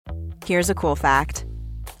Here's a cool fact.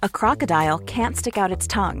 A crocodile can't stick out its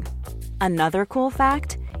tongue. Another cool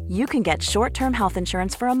fact, you can get short-term health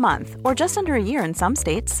insurance for a month or just under a year in some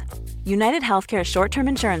states. United Healthcare short-term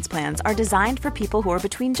insurance plans are designed for people who are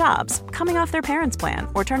between jobs, coming off their parents' plan,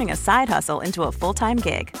 or turning a side hustle into a full-time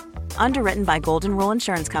gig. Underwritten by Golden Rule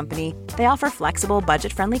Insurance Company, they offer flexible,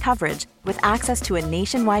 budget-friendly coverage with access to a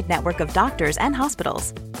nationwide network of doctors and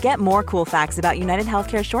hospitals. Get more cool facts about United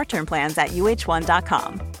Healthcare short-term plans at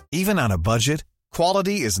uh1.com. Even on a budget,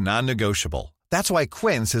 quality is non-negotiable. That's why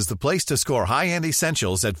Quince is the place to score high-end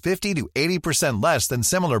essentials at 50 to 80% less than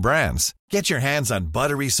similar brands. Get your hands on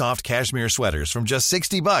buttery soft cashmere sweaters from just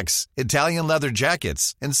 $60, Italian leather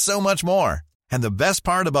jackets, and so much more. And the best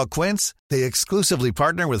part about Quince, they exclusively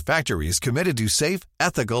partner with factories committed to safe,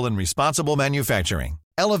 ethical, and responsible manufacturing.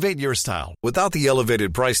 Elevate your style without the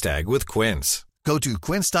elevated price tag with Quince. Go to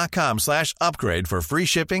quince.com/upgrade for free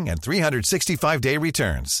shipping and 365-day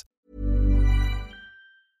returns.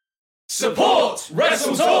 Support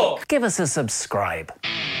Wrestle Talk! Give us a subscribe.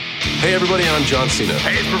 Hey everybody, I'm John Cena.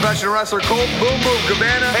 Hey, it's professional wrestler Colt Boom Boom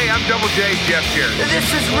Cabana. Hey, I'm Double J, Jeff Jarrett. This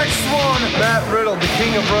is Rich Swann. Matt Riddle, the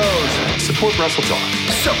King of Rose. Support Wrestle Talk.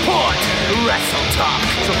 Support Wrestle Talk.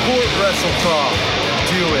 Support Wrestle Talk.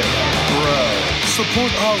 Do it, bro.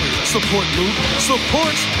 Support Ollie. Support Luke.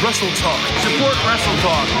 Support Wrestle Talk. Support Wrestle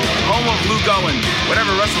Talk. Home of Luke Owen.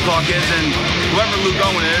 Whatever Wrestle Talk is, and whoever Luke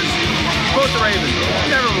Owen is, support the Raven.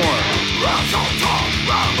 Nevermore. Wrestle Talk.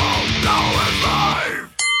 Rambo. Now is live.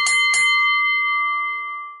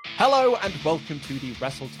 Hello and welcome to the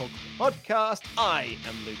Wrestle Talk podcast. I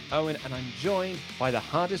am Luke Owen and I'm joined by the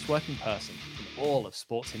hardest working person in all of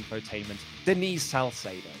sports infotainment, Denise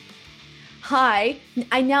Salcedo. Hi,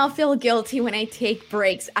 I now feel guilty when I take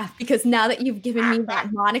breaks because now that you've given me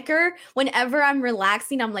that moniker, whenever I'm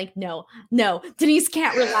relaxing, I'm like, no, Denise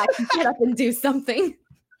can't relax. Get up and do something.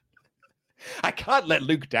 I can't let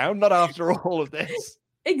Luke down, not after all of this.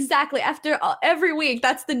 Exactly. After every week,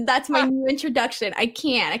 that's my new introduction. I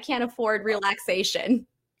can't afford relaxation.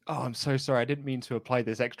 Oh, I'm so sorry. I didn't mean to apply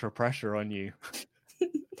this extra pressure on you.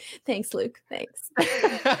 Thanks, Luke. Thanks.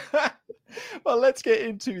 Well, let's get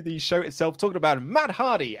into the show itself, talking about Matt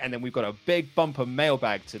Hardy, and then we've got a big bumper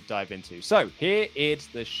mailbag to dive into. So here is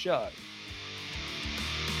the show.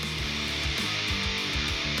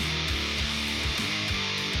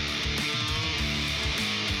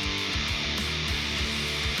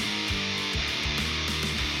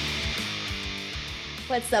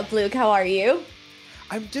 What's up, Luke? How are you?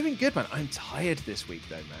 I'm doing good, man. I'm tired this week,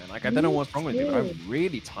 though, man. Like, I don't know what's wrong with me, but I'm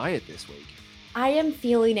really tired this week. I am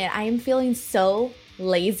feeling it. I am feeling so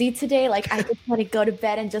lazy today. Like, I just want to go to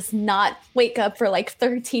bed and just not wake up for like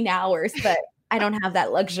 13 hours, but I don't have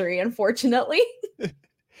that luxury, unfortunately.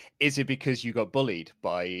 Is it because you got bullied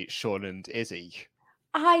by Sean and Izzy?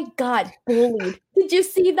 I got bullied. Did you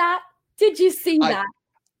see that? That?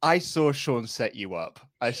 I saw Sean set you up.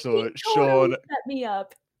 I saw He Sean totally set me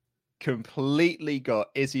up. Completely got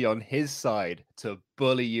Izzy on his side to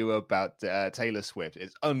bully you about Taylor Swift.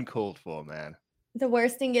 It's uncalled for, man. The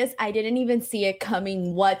worst thing is I didn't even see it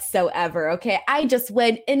coming whatsoever, okay? I just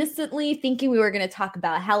went innocently thinking we were going to talk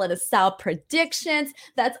about Hell in a Cell predictions.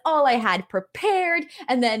 That's all I had prepared.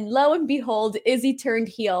 And then lo and behold, Izzy turned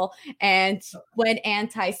heel and went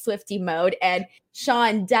anti-Swiftie mode. And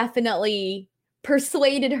Sean definitely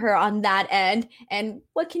persuaded her on that end. And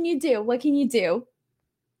what can you do?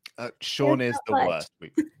 Sean is the worst.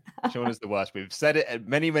 Sean is the worst. We've said it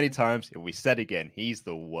many, many times. We said again, he's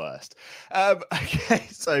the worst. Okay,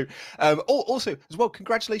 so also as well,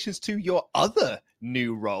 congratulations to your other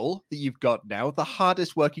new role that you've got now. The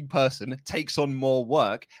hardest working person takes on more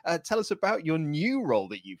work. Tell us about your new role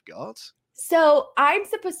that you've got. So I'm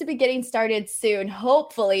supposed to be getting started soon,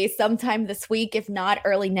 hopefully sometime this week, if not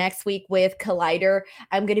early next week with Collider.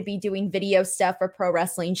 I'm going to be doing video stuff for Pro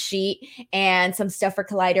Wrestling Sheet and some stuff for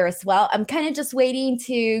Collider as well. I'm kind of just waiting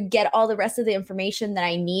to get all the rest of the information that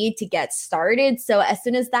I need to get started. So as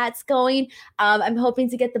soon as that's going, I'm hoping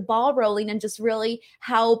to get the ball rolling and just really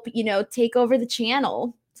help, take over the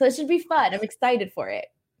channel. So it should be fun. I'm excited for it.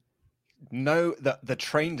 No, the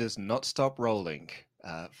train does not stop rolling.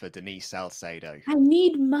 For Denise Salcedo. I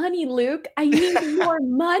need money, Luke. I need more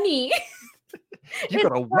money. You've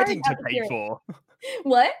got a wedding to pay for.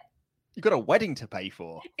 What? You've got a wedding to pay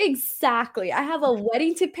for. Exactly. I have a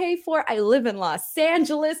wedding to pay for. I live in Los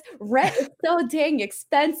Angeles. Rent is so dang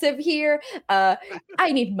expensive here. I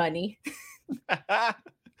need money.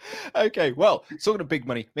 Okay, well, talking of big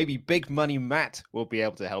money, maybe Big Money Matt will be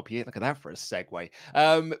able to help you. Look at that for a segue.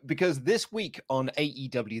 Because this week on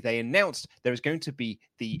AEW, they announced there is going to be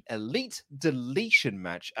the Elite Deletion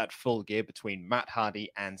match at Full Gear between Matt Hardy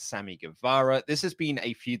and Sammy Guevara. This has been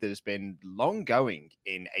a feud that has been long going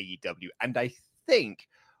in AEW, and I think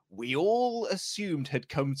we all assumed had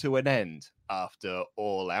come to an end after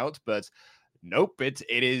All Out, but nope, it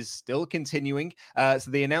is still continuing.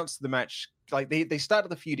 So they announced the match. Like they started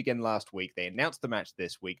the feud again last week. They announced the match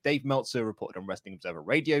this week. Dave Meltzer reported on Wrestling Observer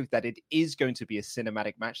Radio that it is going to be a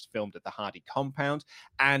cinematic match filmed at the Hardy compound.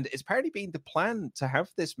 And it's apparently been the plan to have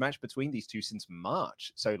this match between these two since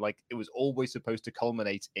March. So like it was always supposed to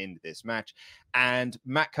culminate in this match. And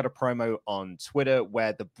Matt cut a promo on Twitter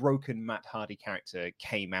where the broken Matt Hardy character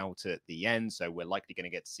came out at the end. So we're likely going to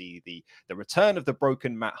get to see the return of the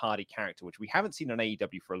broken Matt Hardy character, which we haven't seen on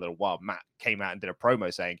AEW for a little while. Matt came out and did a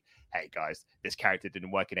promo saying, hey guys, this character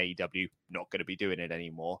didn't work in AEW, not going to be doing it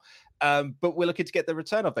anymore. But we're looking to get the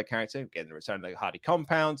return of that character, getting the return of the Hardy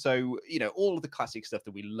compound. So, you know, all of the classic stuff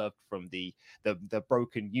that we loved from the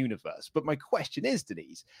broken universe. But my question is,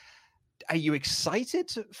 Denise, are you excited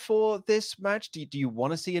for this match? Do you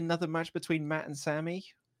want to see another match between Matt and Sammy?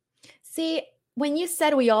 See, when you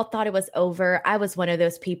said we all thought it was over, I was one of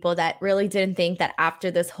those people that really didn't think that after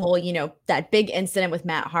this whole, that big incident with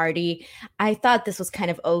Matt Hardy, I thought this was kind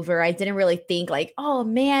of over. I didn't really think like, oh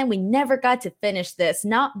man, we never got to finish this.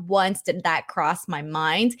 Not once did that cross my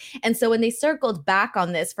mind. And so when they circled back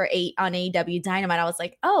on this on AEW Dynamite, I was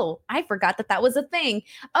like, oh, I forgot that was a thing.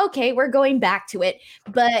 Okay, we're going back to it.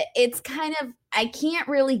 But it's kind of, I can't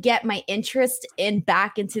really get my interest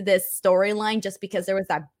back into this storyline just because there was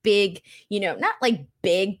that big, not like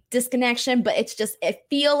big disconnection, but it's just, I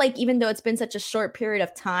feel like even though it's been such a short period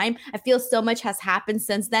of time, I feel so much has happened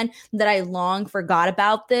since then that I long forgot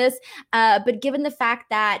about this. But given the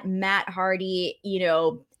fact that Matt Hardy,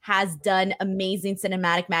 has done amazing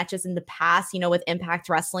cinematic matches in the past, with Impact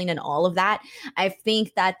Wrestling and all of that. I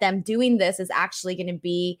think that them doing this is actually going to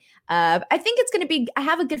be, I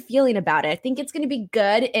have a good feeling about it. I think it's going to be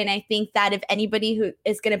good. And I think that if anybody who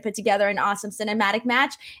is going to put together an awesome cinematic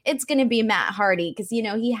match, it's going to be Matt Hardy. Cause he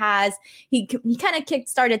kind of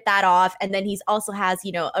kickstarted that off. And then he's also has,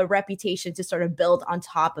 a reputation to sort of build on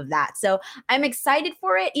top of that. So I'm excited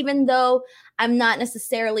for it, even though I'm not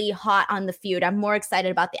necessarily hot on the feud. I'm more excited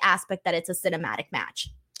about the aspect that it's a cinematic match.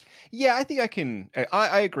 Yeah, I think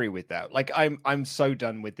I agree with that. Like I'm so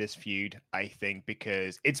done with this feud, I think,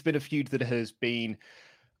 because it's been a feud that has been,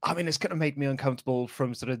 it's kind of made me uncomfortable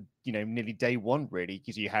from sort of, nearly day one, really,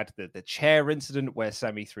 because you had the chair incident where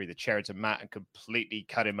Sammy threw the chair to Matt and completely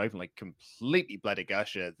cut him open, like completely bled a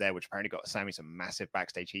gusher there, which apparently got Sammy some massive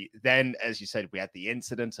backstage heat. Then, as you said, we had the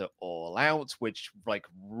incident at All Out, which like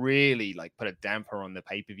really like put a damper on the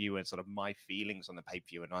pay-per-view and sort of my feelings on the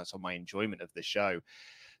pay-per-view and also my enjoyment of the show.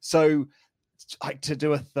 So like to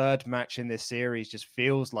do a third match in this series just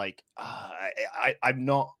feels like I'm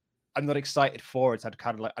not excited for it.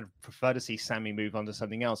 I'd prefer to see Sammy move on to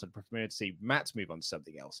something else. I'd prefer to see Matt move on to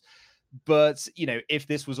something else. But, if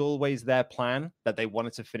this was always their plan, that they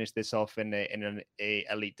wanted to finish this off in an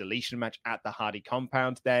Elite Deletion match at the Hardy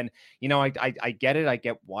compound, then, I get it. I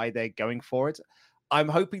get why they're going for it. I'm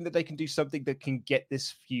hoping that they can do something that can get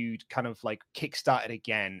this feud kind of like kickstarted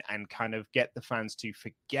again and kind of get the fans to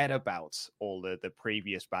forget about all the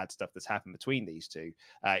previous bad stuff that's happened between these two,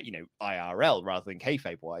 IRL rather than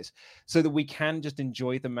kayfabe wise, so that we can just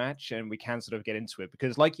enjoy the match and we can sort of get into it.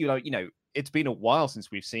 Because like, it's been a while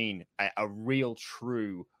since we've seen a real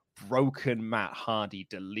true broken Matt Hardy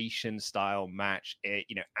deletion style match,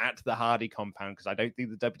 at the Hardy compound, because I don't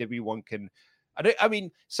think the WWE one can.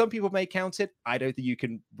 Some people may count it. I don't think you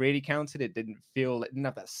can really count it. It didn't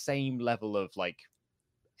have that same level of like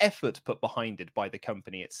effort put behind it by the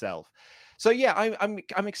company itself. So yeah,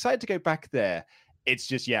 I'm excited to go back there. It's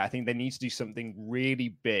just, I think they need to do something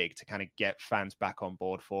really big to kind of get fans back on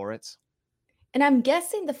board for it. And I'm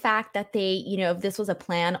guessing the fact that they, if this was a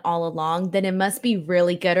plan all along, then it must be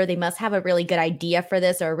really good, or they must have a really good idea for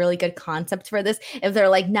this or a really good concept for this. If they're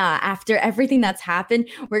like, nah, after everything that's happened,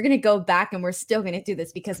 we're going to go back and we're still going to do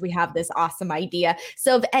this because we have this awesome idea.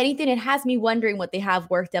 So if anything, it has me wondering what they have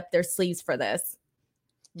worked up their sleeves for this.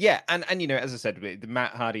 Yeah, and as I said, the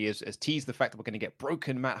Matt Hardy has teased the fact that we're going to get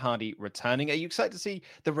broken Matt Hardy returning. Are you excited to see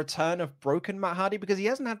the return of broken Matt Hardy? Because he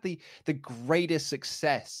hasn't had the greatest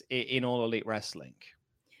success in All Elite Wrestling.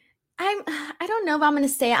 I don't know if I'm going to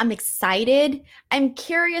say I'm excited. I'm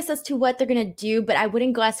curious as to what they're going to do, but I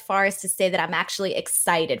wouldn't go as far as to say that I'm actually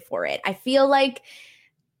excited for it. I feel like,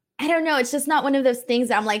 I don't know, it's just not one of those things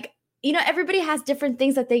that I'm like, everybody has different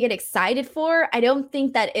things that they get excited for. I don't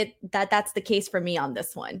think that that's the case for me on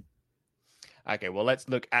this one. Okay, well, let's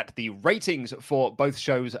look at the ratings for both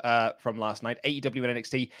shows from last night. AEW and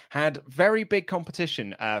NXT had very big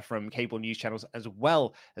competition from cable news channels, as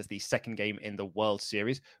well as the second game in the World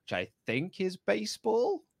Series, which I think is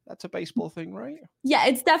baseball. That's a baseball thing, right? Yeah,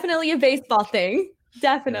 it's definitely a baseball thing.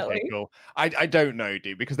 Definitely. Okay, cool. I don't know,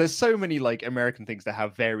 dude, because there's so many like American things that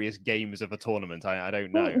have various games of a tournament. I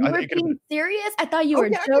don't know. You were being serious? I thought you were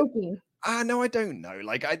joking. No, I don't know.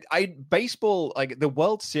 Like I baseball, like the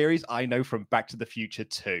World Series, I know from Back to the Future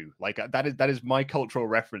 2. Like that is my cultural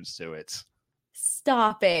reference to it.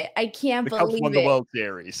 Stop it. I can't believe it. Won the World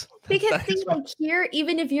Series. Because see, like here,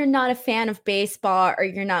 even if you're not a fan of baseball or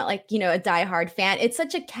you're not like, a diehard fan, it's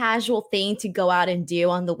such a casual thing to go out and do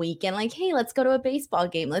on the weekend. Like, hey, let's go to a baseball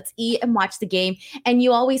game. Let's eat and watch the game. And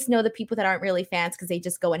you always know the people that aren't really fans because they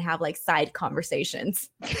just go and have like side conversations.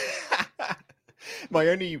 My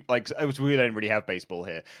only, we don't really have baseball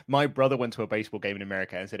here. My brother went to a baseball game in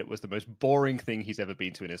America and said it was the most boring thing he's ever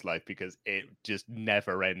been to in his life because it just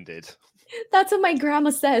never ended. That's what my grandma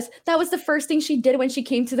says. That was the first thing she did when she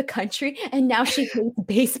came to the country, and now she hates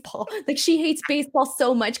baseball. Like, she hates baseball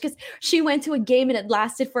so much because she went to a game and it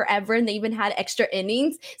lasted forever and they even had extra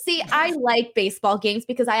innings. See, I like baseball games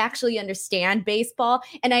because I actually understand baseball.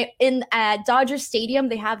 And at Dodger Stadium,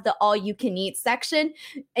 they have the all-you-can-eat section,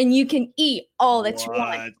 and you can eat all that you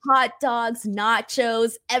want. Hot dogs,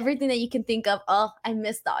 nachos, everything that you can think of. Oh, I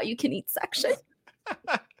missed the all-you-can-eat section.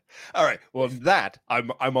 All right. Well, that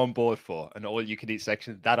I'm on board for, an all-you-can-eat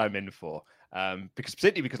section that I'm in for.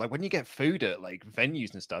 Particularly because like when you get food at like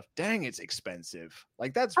venues and stuff, dang, it's expensive.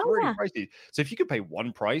 Like that's really pricey. So if you could pay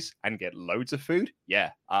one price and get loads of food, yeah,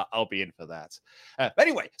 I'll be in for that.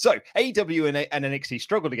 Anyway, so AEW and NXT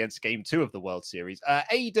struggled against Game 2 of the World Series.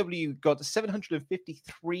 AEW got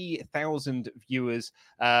 753,000 viewers,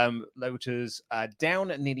 which is down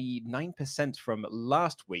nearly 9% from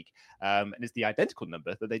last week, and is the identical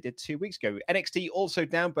number that they did 2 weeks ago. NXT also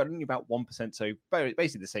down, but only about 1%, so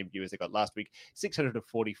basically the same viewers they got last week.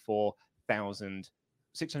 644,000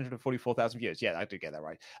 viewers. Yeah, I did get that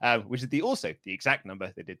right. Which is also the exact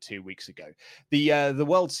number they did 2 weeks ago. The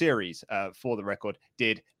World Series, for the record,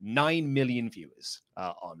 did 9 million viewers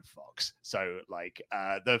on Fox. So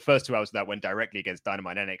the first 2 hours of that went directly against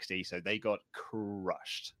Dynamite and NXT, so they got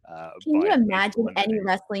crushed. Can you imagine any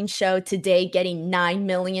wrestling show today getting 9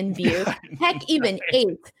 million views? Heck, even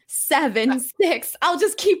 8, 7, 6. I'll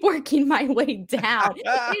just keep working my way down.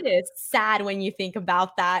 It is sad when you think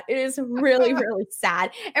about that. It is really, really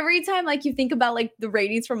sad. Every time you think about the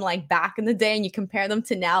ratings from back in the day and you compare them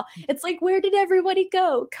to now, it's like, where did everybody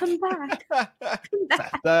go? Come back.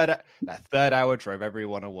 That third hour drove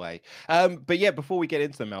everyone away. But yeah, before we get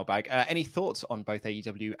into the mailbag, any thoughts on both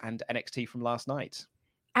AEW and NXT from last night?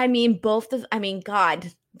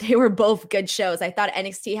 God, they were both good shows. I thought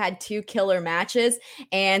NXT had 2 killer matches,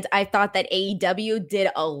 and I thought that AEW did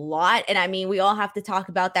a lot. And we all have to talk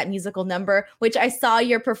about that musical number, which I saw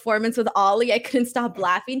your performance with Ollie. I couldn't stop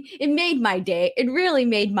laughing. It made my day. It really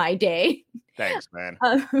made my day. Thanks, man.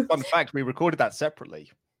 Fun fact, we recorded that separately.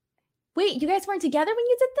 Wait, you guys weren't together when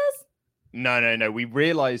you did this? No. We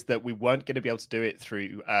realized that we weren't going to be able to do it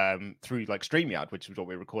through StreamYard, which is what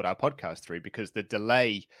we record our podcast through, because the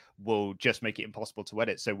delay will just make it impossible to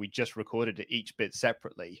edit. So we just recorded it each bit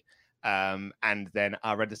separately, and then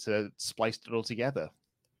our editor spliced it all together.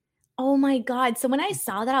 Oh my God. So when I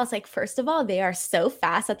saw that, I was like, first of all, they are so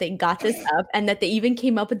fast that they got this up and that they even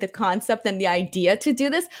came up with the concept and the idea to do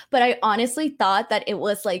this. But I honestly thought that it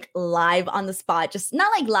was live on the spot, just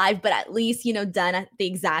not live, but at least, done at the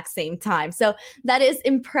exact same time. So that is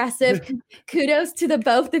impressive. Kudos to the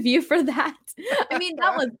both of you for that.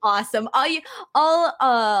 That was awesome.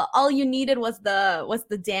 All you needed was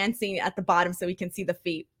the dancing at the bottom so we can see the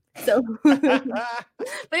feet. So, but it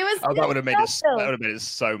was. Oh, that would have made it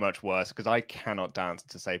so much worse because I cannot dance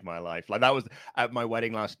to save my life. That was at my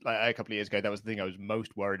wedding a couple of years ago. That was the thing I was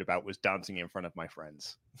most worried about, was dancing in front of my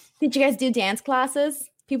friends. Did you guys do dance classes?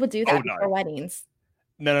 People do that before weddings.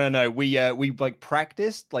 No. We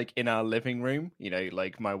practiced in our living room.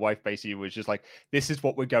 My wife basically was just like, "This is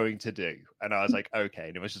what we're going to do," and I was like, "Okay."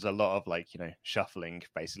 And it was just a lot of shuffling.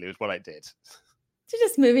 Basically, was what I did.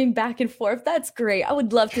 Just moving back and forth. That's great. I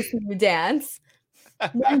would love to see you dance.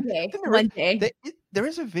 One day. There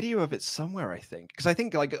is a video of it somewhere, I think. Because I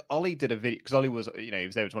think Ollie did a video, because Ollie was, he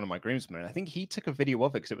was there with one of my groomsmen. I think he took a video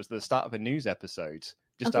of it because it was the start of a news episode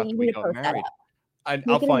just after we got married. And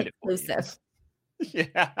I'll find it for you.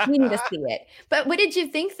 Yeah. We need to see it. But what did you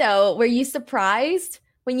think, though? Were you surprised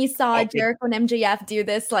when you saw Jericho and MJF do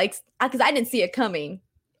this? Because I didn't see it coming.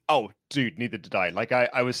 Oh, dude, neither did I. Like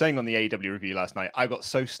I was saying on the AEW review last night, I got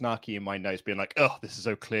so snarky in my notes, being like, "Oh, this is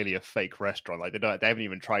so clearly a fake restaurant. Like they haven't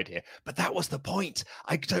even tried here." But that was the point.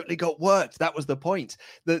 I totally got worked. That was the point.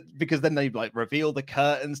 Because then they like reveal the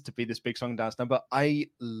curtains to be this big song and dance number. I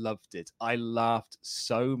loved it. I laughed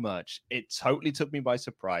so much. It totally took me by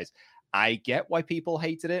surprise. I get why people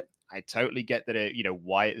hated it. I totally get that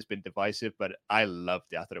why it has been divisive, but I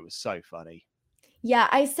loved it. I thought it was so funny. Yeah,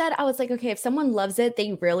 I was like, okay, if someone loves it,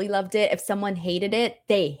 they really loved it. If someone hated it,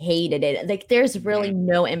 they hated it. Like, there's really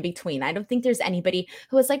no in between. I don't think there's anybody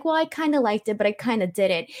who was like, well, I kind of liked it, but I kind of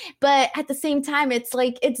didn't. But at the same time, it's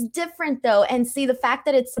like, it's different though. And see, the fact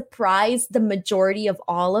that it surprised the majority of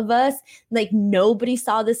all of us, like nobody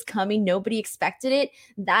saw this coming, nobody expected it.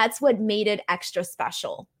 That's what made it extra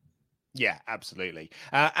special. Yeah, absolutely.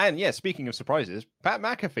 And yeah, speaking of surprises, Pat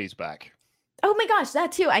McAfee's back. Oh my gosh,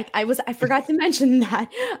 that too. I forgot to mention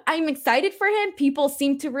that. I'm excited for him. People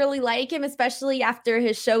seem to really like him, especially after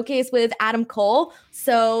his showcase with Adam Cole.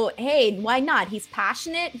 So, hey, why not? He's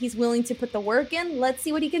passionate. He's willing to put the work in. Let's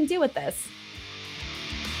see what he can do with this.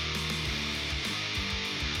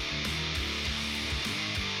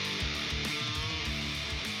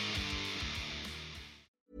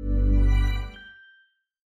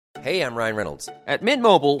 Hey, I'm Ryan Reynolds. At Mint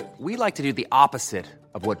Mobile, we like to do the opposite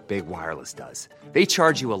of what Big Wireless does. They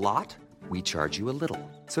charge you a lot, we charge you a little.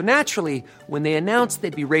 So naturally, when they announced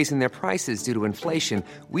they'd be raising their prices due to inflation,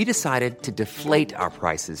 we decided to deflate our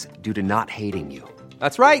prices due to not hating you.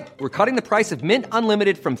 That's right. We're cutting the price of Mint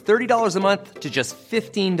Unlimited from $30 a month to just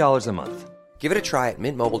 $15 a month. Give it a try at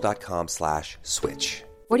mintmobile.com/switch.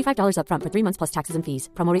 $45 up front for 3 months plus taxes and fees.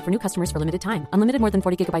 Promo rate for new customers for limited time. Unlimited more than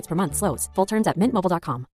 40 gigabytes per month. Slows full terms at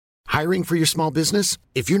mintmobile.com. Hiring for your small business?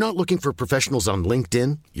 If you're not looking for professionals on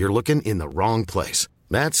LinkedIn, you're looking in the wrong place.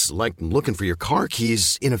 That's like looking for your car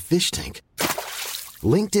keys in a fish tank.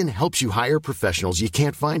 LinkedIn helps you hire professionals you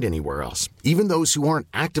can't find anywhere else, even those who aren't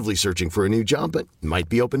actively searching for a new job but might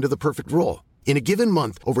be open to the perfect role. In a given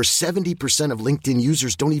month, over 70% of LinkedIn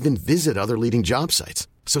users don't even visit other leading job sites.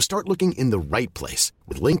 So start looking in the right place.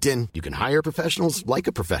 With LinkedIn, you can hire professionals like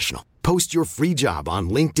a professional. Post your free job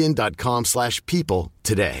on linkedin.com/people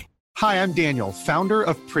today. Hi, I'm Daniel, founder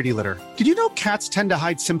of Pretty Litter. Did you know cats tend to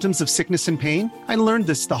hide symptoms of sickness and pain? I learned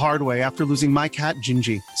this the hard way after losing my cat,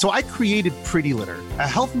 Gingy. So I created Pretty Litter, a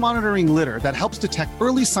health monitoring litter that helps detect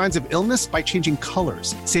early signs of illness by changing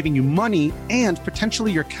colors, saving you money and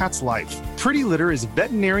potentially your cat's life. Pretty Litter is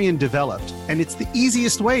veterinarian developed, and it's the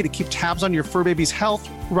easiest way to keep tabs on your fur baby's health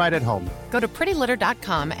right at home. Go to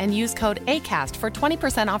prettylitter.com and use code ACAST for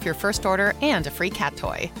 20% off your first order and a free cat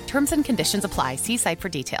toy. Terms and conditions apply. See site for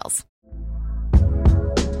details.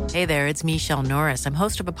 Hey there, it's Michelle Norris. I'm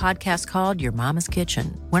host of a podcast called Your Mama's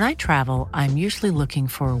Kitchen. When I travel, I'm usually looking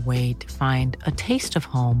for a way to find a taste of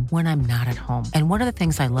home when I'm not at home. And one of the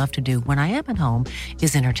things I love to do when I am at home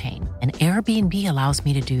is entertain. And Airbnb allows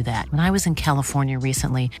me to do that. When I was in California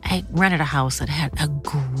recently, I rented a house that had a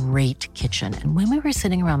great kitchen. And when we were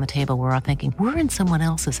sitting around the table, we were all thinking, we're in someone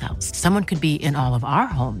else's house. Someone could be in all of our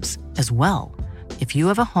homes as well. If you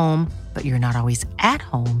have a home, but you're not always at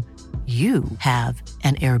home, you have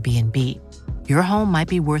an Airbnb. Your home might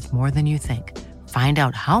be worth more than you think. Find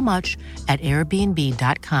out how much at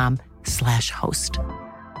airbnb.com/host.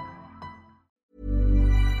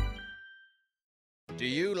 Do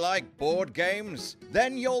you like board games?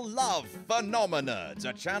 Then you'll love Phenomenerds,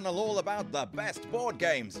 a channel all about the best board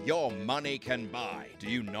games your money can buy. Do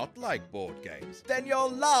you not like board games? Then you'll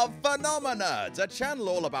love Phenomenerds, a channel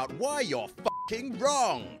all about why you're fucking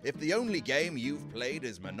wrong. If the only game you've played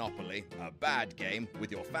is Monopoly, a bad game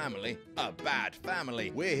with your family, a bad family,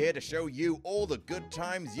 we're here to show you all the good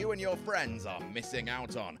times you and your friends are missing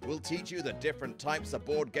out on. We'll teach you the different types of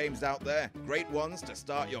board games out there, great ones to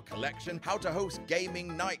start your collection, how to host gaming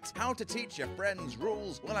nights, how to teach your friends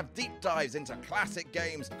rules. We'll have deep dives into classic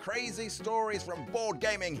games, crazy stories from board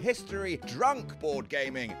gaming history, drunk board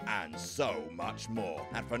gaming, and so much more.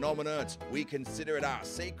 At Phenomenerds, we consider it our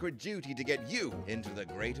sacred duty to get you into the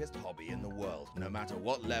greatest hobby in the world, no matter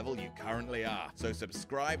what level you currently are. So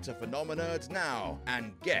subscribe to Phenomenerds now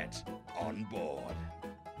and get on board.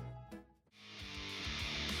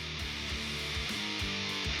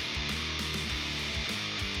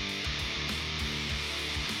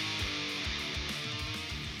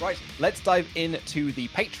 Right, let's dive into the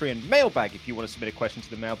Patreon mailbag. If you want to submit a question to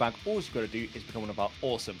the mailbag, all you've got to do is become one of our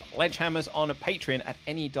awesome pledge hammers on a Patreon at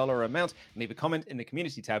any dollar amount. Leave a comment in the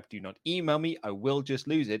community tab. Do not email me. I will just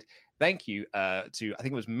lose it. Thank you to, I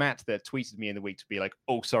think it was Matt that tweeted me in the week to be like,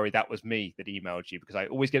 oh, sorry, that was me that emailed you because I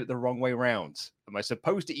always get it the wrong way around. Am I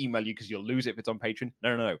supposed to email you because you'll lose it if it's on Patreon?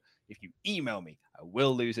 No. If you email me, I I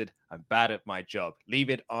will lose it. I'm bad at my job. Leave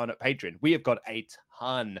it on Patreon. We have got a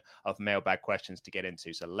ton of mailbag questions to get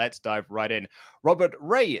into, so let's dive right in. Robert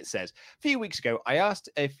Ray says, a few weeks ago, I asked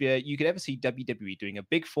if you could ever see WWE doing a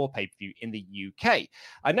Big Four pay-per-view in the UK.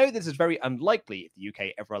 I know this is very unlikely if the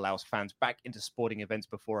UK ever allows fans back into sporting events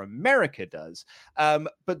before America does,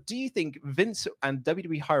 but do you think Vince and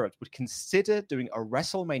WWE higher-ups would consider doing a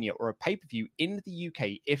WrestleMania or a pay-per-view in the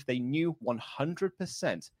UK if they knew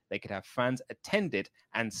 100% they could have fans attended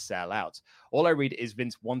and sell out? All I read is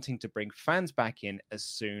Vince wanting to bring fans back in as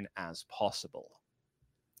soon as possible.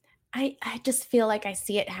 I just feel like I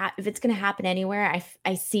see it. If it's going to happen anywhere,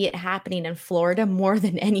 I see it happening in Florida more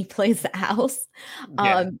than any place else.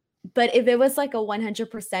 Yeah. But if it was like a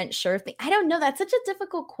 100% sure thing, I don't know. That's such a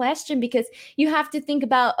difficult question because you have to think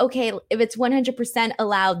about, okay, if it's 100%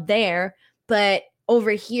 allowed there, but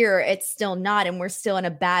over here it's still not, and we're still in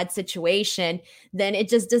a bad situation, then it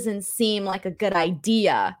just doesn't seem like a good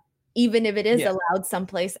idea, even if it is allowed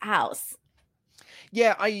someplace else.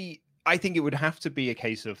 Yeah, I think it would have to be a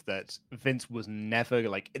case of that Vince was never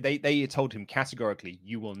like, they told him categorically,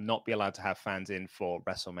 you will not be allowed to have fans in for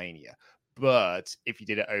WrestleMania. But if you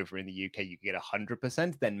did it over in the UK, you could get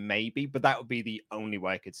 100%, then maybe. But that would be the only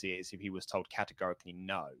way I could see it, is if he was told categorically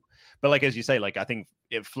no. But like, as you say, like, I think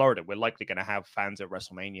in Florida, we're likely going to have fans at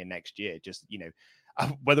WrestleMania next year. Just, you know,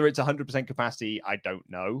 whether it's 100% capacity, I don't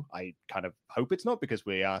know. I kind of hope it's not, because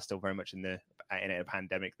we are still very much in a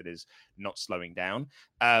pandemic that is not slowing down.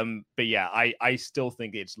 But yeah, I still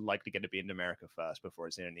think it's likely going to be in America first before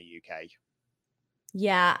it's in the UK.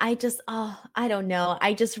 Yeah, I don't know.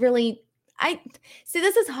 I see,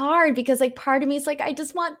 this is hard because like part of me is like, I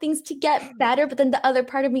just want things to get better. But then the other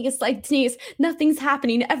part of me is like, Denise, nothing's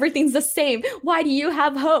happening. Everything's the same. Why do you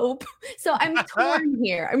have hope? So I'm torn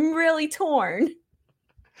here. I'm really torn.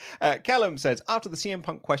 Callum says, after the CM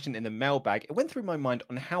Punk question in the mailbag, it went through my mind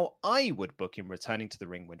on how I would book him returning to the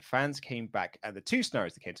ring when fans came back, and the two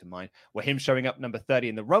scenarios that came to mind were him showing up number 30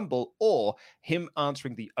 in the Rumble or him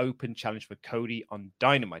answering the open challenge for Cody on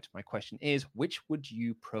Dynamite. My question is, which would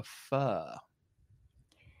you prefer?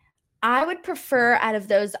 I would prefer, out of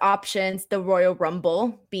those options, the Royal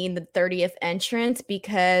Rumble being the 30th entrance,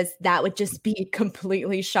 because that would just be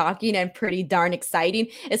completely shocking and pretty darn exciting,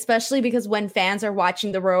 especially because when fans are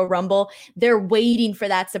watching the Royal Rumble, they're waiting for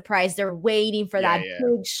that surprise. They're waiting for that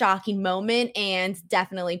big shocking moment, and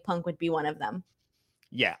definitely Punk would be one of them.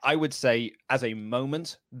 Yeah, I would say as a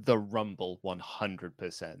moment, the Rumble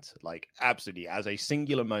 100%. Like, absolutely. As a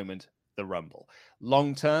singular moment, the Rumble.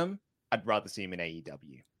 Long term, I'd rather see him in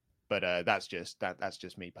AEW. But that's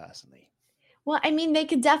just me personally. Well, I mean, they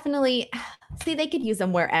could definitely see, they could use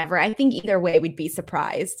them wherever. I think either way we'd be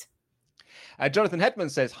surprised. Jonathan Hedman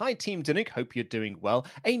says, hi, Team Danuke. Hope you're doing well.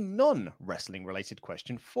 A non-wrestling related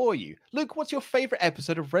question for you. Luke, what's your favorite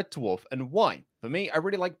episode of Red Dwarf and why? For me, I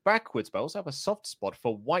really like Backwards, but I also have a soft spot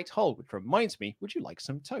for White Hole, which reminds me, would you like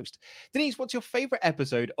some toast? Denise, what's your favorite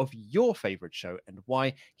episode of your favorite show and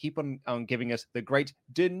why? Keep on giving us the great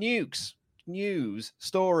Danukes news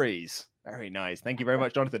stories. Very nice. Thank you very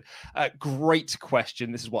much, Jonathan. Great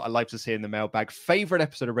question. This is what I like to see in the mailbag. Favorite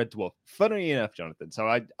episode of Red Dwarf? Funnily enough, Jonathan. So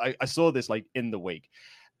I saw this like in the week,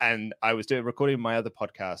 and I was recording my other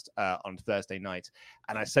podcast on Thursday night,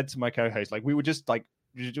 and I said to my co-host, like, we were just like,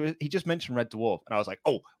 he just mentioned Red Dwarf, and I was like,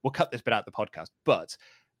 oh, we'll cut this bit out of the podcast, but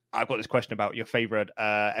I've got this question about your favorite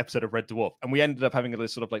episode of Red Dwarf. And we ended up having a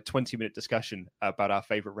sort of like 20-minute discussion about our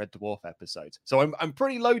favorite Red Dwarf episodes. So I'm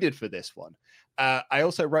pretty loaded for this one. I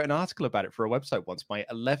also wrote an article about it for a website once, my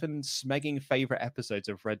 11 smegging favorite episodes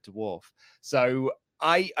of Red Dwarf. So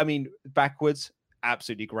I mean, Backwards,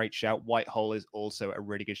 absolutely great shout. White Hole is also a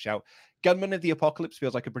really good shout. Gunman of the Apocalypse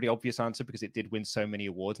feels like a pretty obvious answer because it did win so many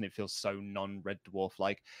awards and it feels so non-Red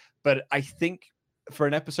Dwarf-like. But I think for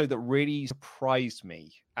an episode that really surprised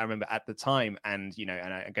me, I remember at the time, and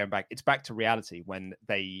going back, it's Back to Reality, when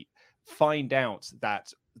they find out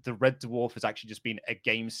that the Red Dwarf has actually just been a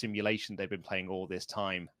game simulation they've been playing all this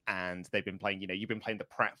time, and they've been playing, you've been playing the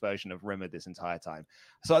Pratt version of Rimmer this entire time.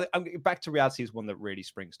 So Back to Reality is one that really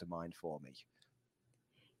springs to mind for me.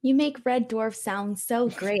 You make Red Dwarf sound so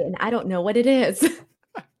great, and I don't know what it is.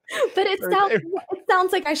 But it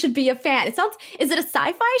sounds like I should be a fan. Is it a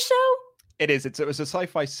sci-fi show? It is. It was a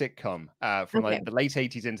sci-fi sitcom from like the late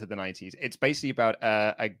 80s into the 90s. It's basically about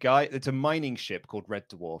a guy. It's a mining ship called Red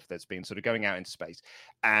Dwarf that's been sort of going out into space.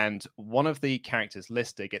 And one of the characters,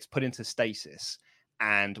 Lister, gets put into stasis.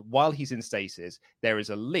 And while he's in stasis, there is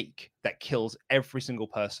a leak that kills every single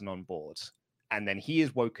person on board. And then he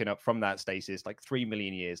is woken up from that stasis like 3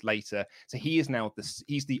 million years later. So he is now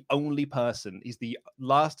he's the only person, he's the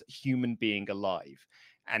last human being alive.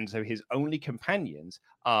 And so his only companions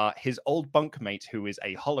are his old bunkmate, who is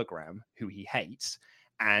a hologram, who he hates,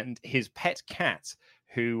 and his pet cat,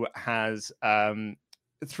 who has,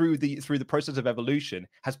 through the process of evolution,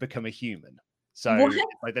 has become a human. So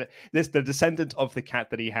like the descendant of the cat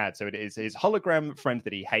that he had. So it is his hologram friend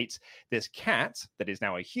that he hates, this cat that is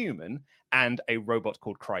now a human, and a robot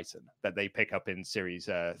called Crichton that they pick up in series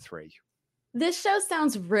 3. This show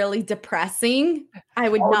sounds really depressing. I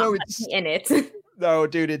would not want to be in it. No,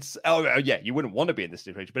 dude, it's yeah, you wouldn't want to be in this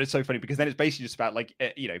situation, but it's so funny because then it's basically just about like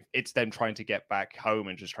it's them trying to get back home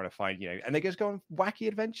and just trying to find and they just go on wacky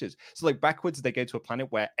adventures. So like backwards, they go to a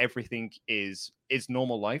planet where everything is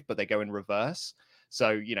normal life, but they go in reverse.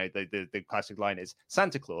 So the classic line is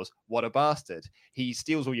Santa Claus, what a bastard! He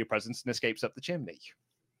steals all your presents and escapes up the chimney.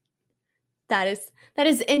 That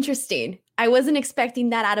is interesting. I wasn't expecting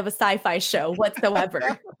that out of a sci-fi show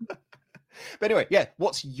whatsoever. But anyway, yeah,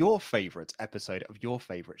 what's your favorite episode of your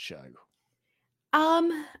favorite show?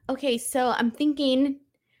 Okay, so I'm thinking,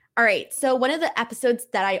 all right, so one of the episodes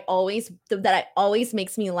that always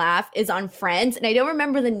makes me laugh is on Friends, and I don't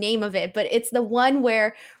remember the name of it, but it's the one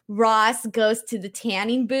where Ross goes to the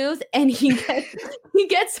tanning booth and he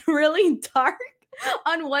gets really dark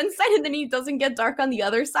on one side and then he doesn't get dark on the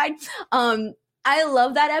other side. I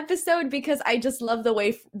love that episode because I just love the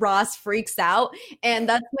way Ross freaks out. And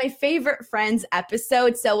that's my favorite Friends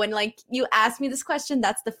episode. So when you asked me this question,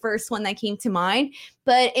 that's the first one that came to mind.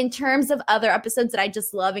 But in terms of other episodes that I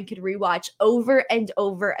just love and could rewatch over and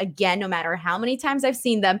over again, no matter how many times I've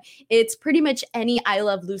seen them, it's pretty much any I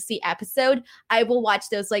Love Lucy episode. I will watch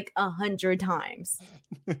those 100 times.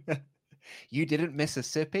 You Didn't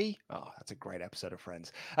Mississippi? Oh, that's a great episode of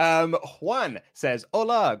Friends. Juan says,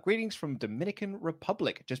 Hola, greetings from Dominican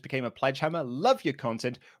Republic. Just became a pledge hammer. Love your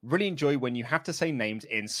content. Really enjoy when you have to say names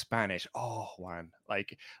in Spanish. Oh, Juan.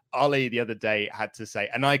 Ollie the other day had to say,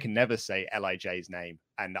 and I can never say Lij's name,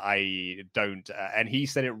 and I don't, and he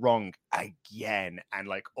said it wrong again. And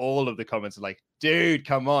all of the comments are like, dude,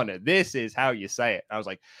 come on. This is how you say it. And I was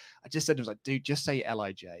like, I just said, dude, just say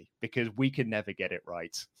Lij because we can never get it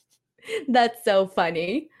right. That's so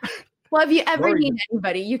funny. Well, if you ever need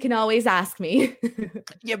anybody, you can always ask me.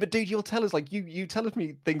 Yeah, but dude, you'll tell us you tell us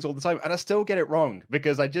me things all the time, and I still get it wrong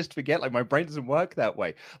because I just forget. My brain doesn't work that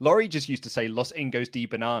way. Laurie just used to say Los Ingos de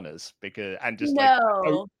Bananas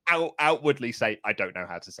outwardly say I don't know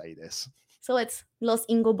how to say this. So it's Los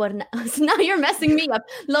Ingobernables. Now you're messing me up.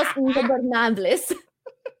 Los Ingobernables.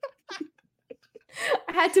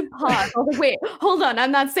 I had to pause. Wait, hold on.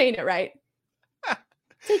 I'm not saying it right.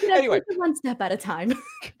 Take it one step at a time.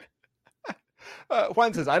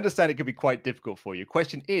 Juan says, I understand it can be quite difficult for you.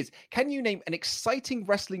 Question is, can you name an exciting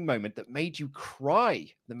wrestling moment that made you cry?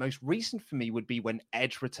 The most recent for me would be when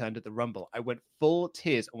Edge returned at the Rumble. I went full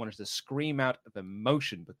tears and wanted to scream out of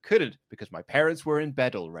emotion, but couldn't because my parents were in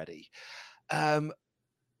bed already.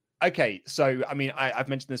 Okay, so, I've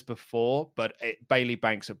mentioned this before, but Bayley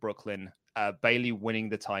Banks at Brooklyn, Bayley winning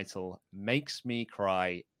the title makes me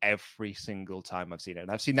cry every single time I've seen it. And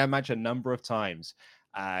I've seen that match a number of times.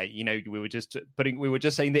 We were just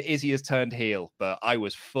saying that Izzy has turned heel, but I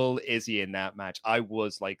was full Izzy in that match. I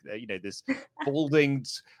was this balding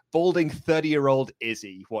 30-year-old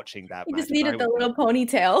Izzy watching that match. You just needed the little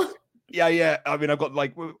ponytail. Yeah. I've got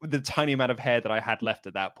the tiny amount of hair that I had left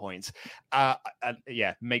at that point.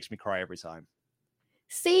 Makes me cry every time.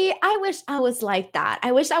 See, I wish I was like that.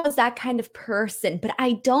 I wish I was that kind of person, but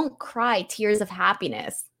I don't cry tears of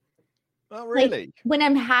happiness. Oh, really? When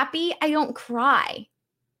I'm happy, I don't cry.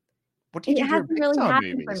 What do you do during Pixar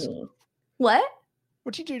movies? For me. What?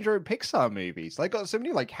 What do you do during Pixar movies? I got so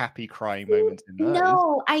many happy crying moments in those.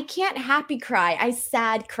 No, I can't happy cry. I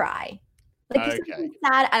sad cry. If something's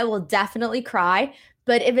sad, I will definitely cry.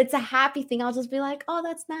 But if it's a happy thing, I'll just be like, oh,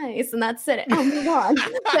 that's nice. And that's it. I'll move on.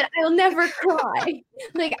 But I'll never cry.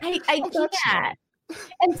 I can't.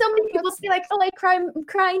 And so many people say I'm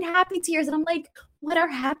crying happy tears. And I'm like, what are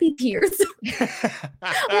happy tears?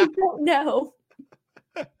 I don't know.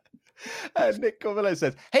 Nick Corvillo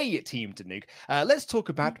says, hey, Team Danuk, let's talk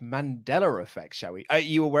about Mandela effect, shall we? Are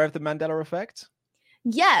you aware of the Mandela effect?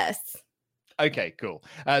 Yes. Okay, cool.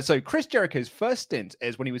 So Chris Jericho's first stint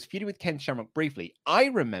is when he was feuding with Ken Shamrock briefly. I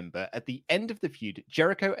remember at the end of the feud,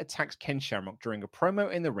 Jericho attacks Ken Shamrock during a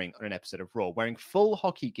promo in the ring on an episode of Raw, wearing full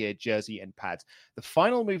hockey gear, jersey, and pads. The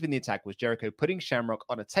final move in the attack was Jericho putting Shamrock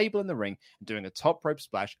on a table in the ring and doing a top rope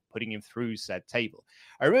splash, putting him through said table.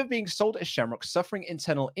 I remember being sold as Shamrock suffering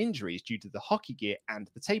internal injuries due to the hockey gear and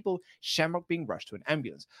the table, Shamrock being rushed to an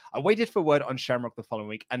ambulance. I waited for word on Shamrock the following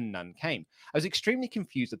week and none came. I was extremely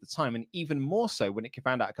confused at the time and even more so when it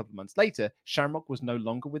found out a couple of months later, Shamrock was no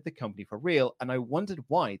longer with the company for real, and I wondered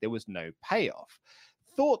why there was no payoff.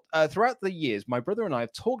 Throughout the years, my brother and I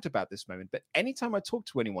have talked about this moment, but anytime I talk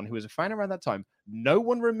to anyone who was a fan around that time, no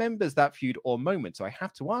one remembers that feud or moment. So I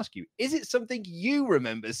have to ask you, is it something you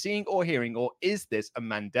remember seeing or hearing, or is this a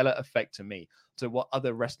Mandela effect to me? So what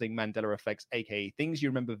other wrestling Mandela effects, aka things you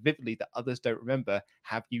remember vividly that others don't remember,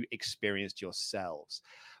 have you experienced yourselves?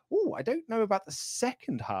 Oh, I don't know about the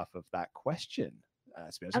second half of that question.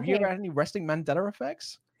 Have you ever had any wrestling Mandela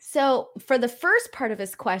effects? So for the first part of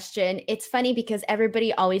his question, it's funny because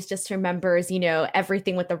everybody always just remembers,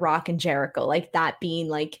 everything with The Rock and Jericho, like that being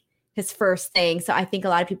like his first thing. So I think a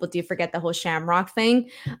lot of people do forget the whole Shamrock thing.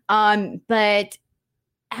 But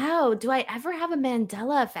do I ever have a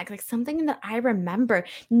Mandela effect? Like something that I remember?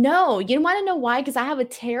 No, you want to know why? Because I have a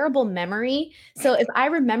terrible memory. So if I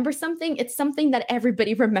remember something, it's something that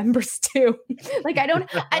everybody remembers too. Like I don't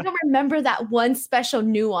remember that one special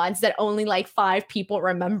nuance that only like 5 people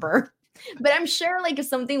remember. But I'm sure like if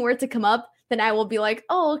something were to come up, then I will be like,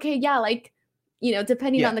 oh, okay, yeah, like,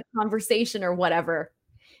 depending on the conversation or whatever.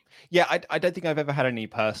 Yeah, I don't think I've ever had any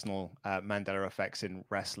personal Mandela effects in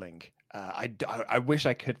wrestling. I wish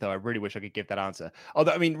I could, though. I really wish I could give that answer.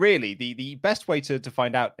 Although, I mean, really, the best way to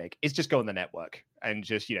find out, Nick, is just go on the network and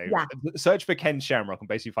just, search for Ken Shamrock and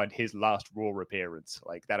basically find his last Raw appearance.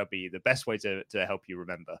 Like, that'll be the best way to help you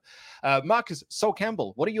remember. Marcus, Sol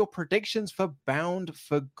Campbell, what are your predictions for Bound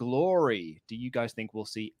for Glory? Do you guys think we'll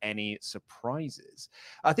see any surprises?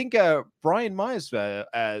 I think Brian Myers said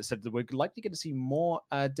that we're likely going to see more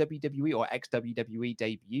WWE or ex-WWE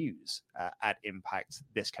debuts at Impact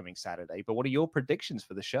this coming Saturday. But what are your predictions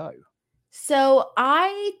for the show? So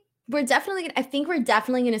I think we're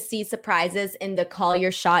definitely going to see surprises in the Call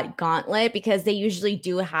Your Shot Gauntlet because they usually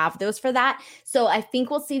do have those for that. So I think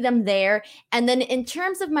we'll see them there. And then in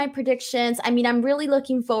terms of my predictions, I mean, I'm really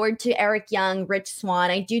looking forward to Eric Young, Rich Swann.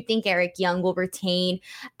 I do think Eric Young will retain.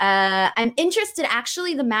 I'm interested,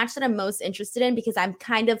 actually, the match that I'm most interested in because I'm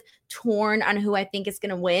kind of torn on who I think is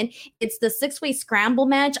going to win. It's the 6-way scramble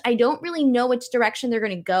match. I don't really know which direction they're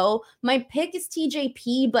going to go. My pick is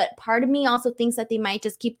TJP, but part of me also thinks that they might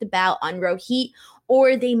just keep the belt on Rohit,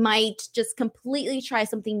 or they might just completely try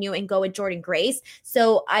something new and go with Jordynne Grace.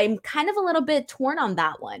 So I'm kind of a little bit torn on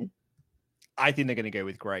that one. I think they're going to go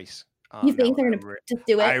with Grace. You think they're going to just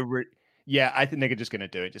do it? Yeah, I think they're just going to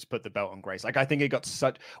do it. Just put the belt on Grace. Like, I think it got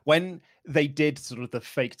when they did sort of the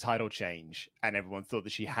fake title change and everyone thought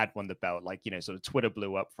that she had won the belt, like, sort of Twitter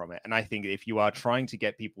blew up from it. And I think if you are trying to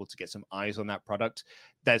get people to get some eyes on that product,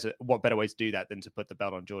 what better way to do that than to put the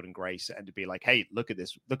belt on Jordynne Grace and to be like, hey, look at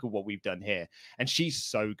this. Look at what we've done here. And she's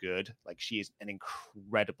so good. Like, she is an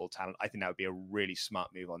incredible talent. I think that would be a really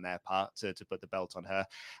smart move on their part to put the belt on her.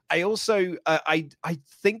 I also, I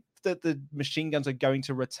think that the Machine Guns are going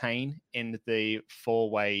to retain in the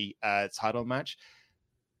 4-way title match,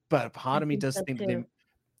 but part of me does think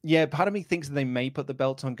that part of me thinks that they may put the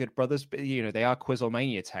belt on Good Brothers, but they are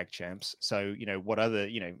Quizlemania tag champs, so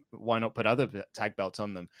why not put other tag belts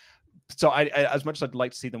on them? So I as much as I'd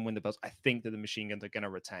like to see them win the belts, I think that the Machine Guns are going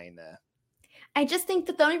to retain there. I just think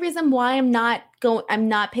that the only reason why I'm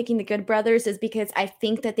not picking the Good Brothers is because I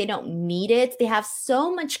think that they don't need it. They have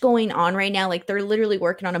so much going on right now. Like, they're literally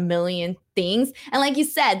working on a million things. And like you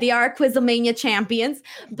said, they are Quizlemania champions.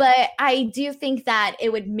 But I do think that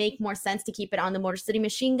it would make more sense to keep it on the Motor City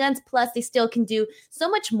Machine Guns. Plus, they still can do so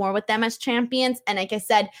much more with them as champions. And like I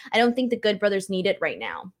said, I don't think the Good Brothers need it right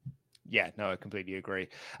now. Yeah, no, I completely agree.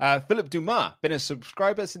 Philip Dumas, been a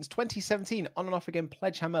subscriber since 2017, on and off again,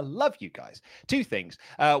 Pledgehammer. Love you guys. 2 things.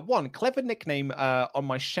 1, clever nickname on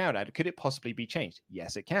my shout out. Could it possibly be changed?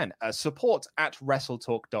 Yes, it can. Support at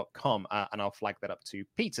WrestleTalk.com, and I'll flag that up to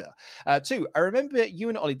Peter. 2, I remember you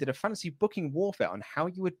and Ollie did a fantasy booking warfare on how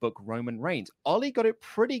you would book Roman Reigns. Ollie got it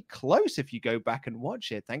pretty close if you go back and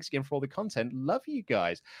watch it. Thanks again for all the content. Love you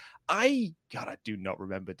guys. I do not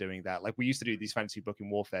remember doing that. Like, we used to do these fantasy booking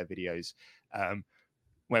warfare videos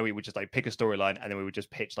where we would just like pick a storyline and then we would just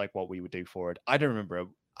pitch like what we would do for it. I don't remember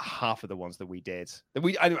half of the ones that we did.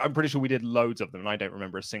 I'm pretty sure we did loads of them, and I don't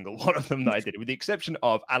remember a single one of them that I did, with the exception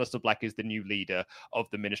of Aleister Black is the new leader of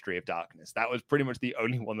the Ministry of Darkness. That was pretty much the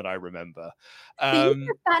only one that I remember.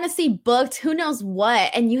 You're fantasy booked, who knows what,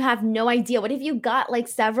 and you have no idea. What if you got like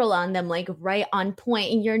several on them, like right on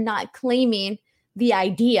point, and you're not claiming the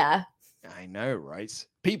idea? I know, right?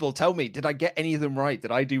 People tell me, did I get any of them right?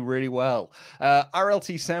 Did I do really well?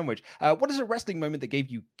 RLT Sandwich, what is a wrestling moment that gave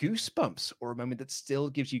you goosebumps, or a moment that still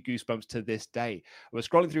gives you goosebumps to this day? I was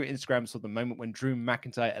scrolling through Instagram, saw the moment when Drew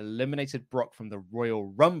McIntyre eliminated Brock from the Royal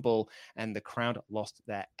Rumble and the crowd lost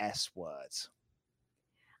their S words.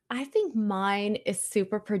 I think mine is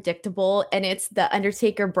super predictable, and it's the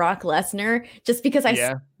Undertaker Brock Lesnar, just because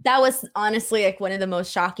that was honestly like one of the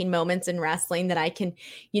most shocking moments in wrestling that I can,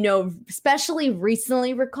 especially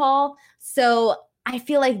recently recall. So I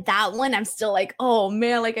feel like that one, I'm still like, oh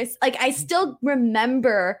man, I still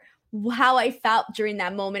remember how I felt during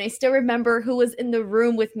that moment. I still remember who was in the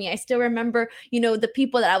room with me. I still remember, the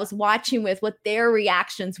people that I was watching with, what their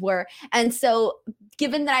reactions were. And so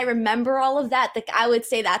given that I remember all of that, I would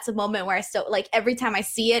say that's a moment where I still, like, every time I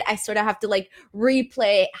see it, I sort of have to like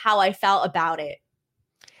replay how I felt about it.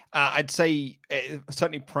 I'd say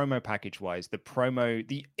certainly promo package wise,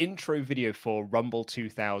 the intro video for Rumble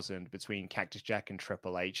 2000 between Cactus Jack and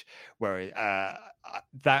Triple H, where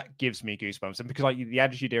that gives me goosebumps. And because like the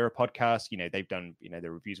Attitude Era podcast, they've done,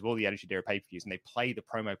 the reviews of all the Attitude Era pay-per-views, and they play the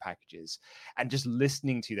promo packages, and just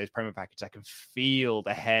listening to those promo packages, I can feel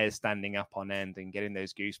the hairs standing up on end and getting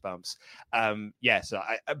those goosebumps. So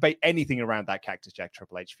but anything around that Cactus Jack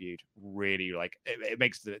Triple H feud really, like, it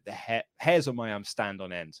makes the hairs on my arm stand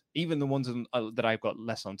on end. Even the ones that I've got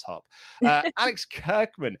less on top. Alex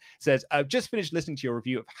Kirkman says, I've just finished listening to your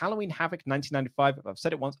review of Halloween Havoc 1995. If I've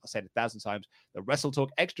said it once, I'll say it 1,000 times. The Wrestle Talk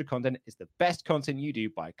extra content is the best content you do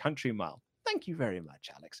by a country mile. Thank you very much,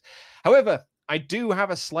 Alex. However, I do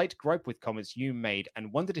have a slight gripe with comments you made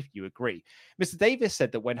and wondered if you agree. Mr. Davis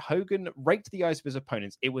said that when Hogan raked the eyes of his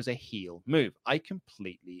opponents, it was a heel move. I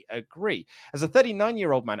completely agree. As a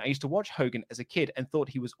 39-year-old man, I used to watch Hogan as a kid and thought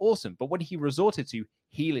he was awesome, but when he resorted to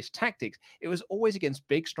heelish tactics, it was always against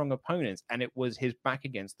big, strong opponents, and it was his back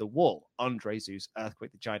against the wall. Andre, Zeus,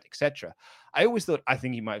 Earthquake the Giant, etc. I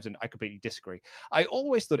think he might have done, I completely disagree. I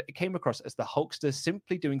always thought it came across as the Hulkster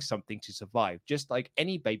simply doing something to survive, just like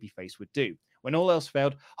any babyface would do. When all else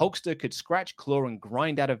failed, Hulkster could scratch, claw, and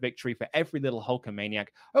grind out a victory for every little Hulkamaniac.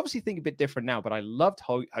 I obviously think a bit different now, but I loved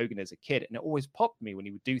Hogan as a kid, and it always popped me when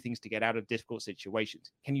he would do things to get out of difficult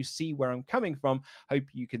situations. Can you see where I'm coming from? Hope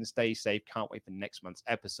you can stay safe. Can't wait for next month's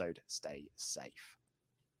episode. Stay safe.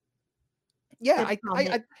 Yeah, I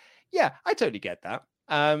totally get that.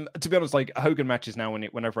 To be honest, like Hogan matches now,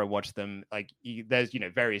 whenever I watch them, like there's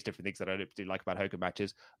various different things that I do like about Hogan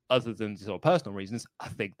matches, other than sort of personal reasons. I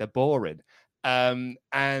think they're boring.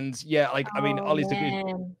 Ollie's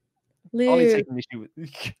taking issue with.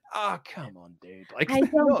 Oh, come on, dude! Like, I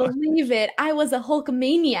don't believe it. I was a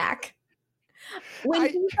Hulkamaniac when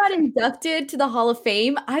he got inducted to the Hall of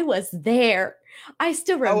Fame. I was there. I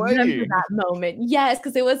still remember that moment. Yes,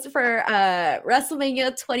 because it was for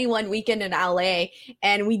WrestleMania 21 weekend in LA,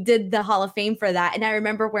 and we did the Hall of Fame for that. And I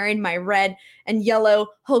remember wearing my red and yellow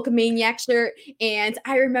Hulkamaniac shirt. And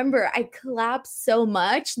I remember I clapped so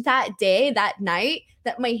much that night,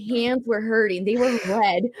 that my hands were hurting. They were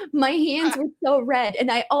red. My hands were so red. And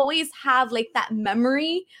I always have like that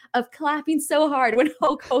memory of clapping so hard when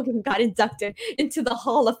Hulk Hogan got inducted into the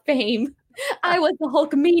Hall of Fame. I was the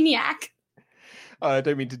Hulkamaniac. I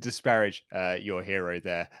don't mean to disparage your hero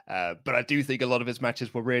there, but I do think a lot of his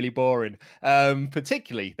matches were really boring,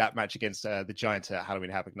 particularly that match against the Giant at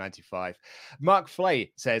Halloween Havoc 95. Mark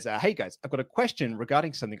Flay says, hey guys, I've got a question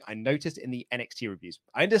regarding something I noticed in the NXT reviews.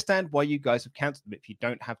 I understand why you guys have canceled them if you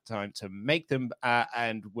don't have time to make them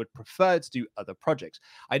and would prefer to do other projects.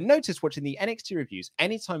 I noticed watching the NXT reviews,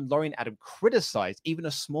 anytime Laurie and Adam criticized even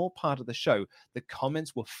a small part of the show, the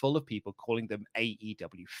comments were full of people calling them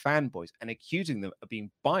AEW fanboys and accusing them of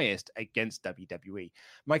being biased against WWE.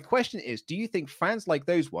 My question is, do you think fans like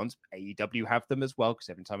those ones, AEW have them as well, because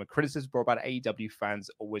every time a criticism brought about AEW,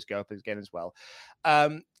 fans always go up again as well.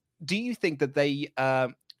 Do you think that they,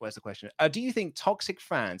 where's the question? Do you think toxic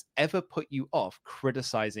fans ever put you off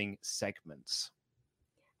criticizing segments?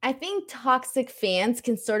 I think toxic fans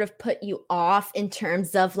can sort of put you off in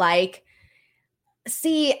terms of like,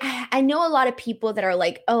 see, I know a lot of people that are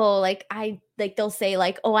like, they'll say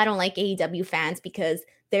like, oh, I don't like AEW fans because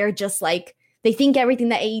they're just like, they think everything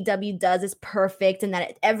that AEW does is perfect and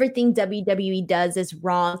that everything WWE does is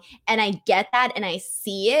wrong. And I get that and I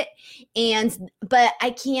see it. But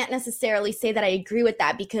I can't necessarily say that I agree with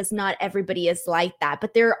that because not everybody is like that.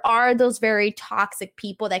 But there are those very toxic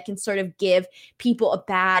people that can sort of give people a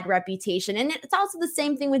bad reputation. And it's also the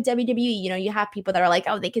same thing with WWE. You have people that are like,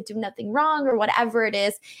 oh, they could do nothing wrong or whatever it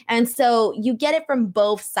is. And so you get it from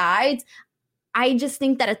both sides. I just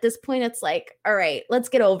think that at this point, it's like, all right, let's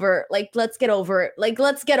get over it. Let's get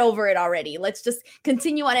over it already. Let's just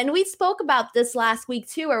continue on. And we spoke about this last week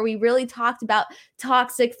too, where we really talked about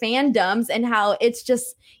toxic fandoms and how it's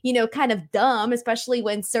just, kind of dumb, especially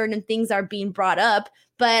when certain things are being brought up.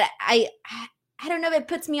 But I don't know if it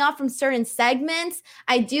puts me off from certain segments.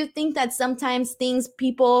 I do think that sometimes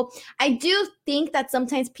people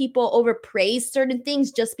overpraise certain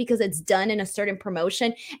things just because it's done in a certain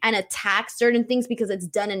promotion and attack certain things because it's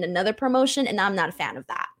done in another promotion. And I'm not a fan of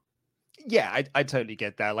that. Yeah, I totally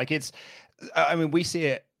get that. Like we see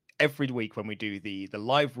it every week when we do the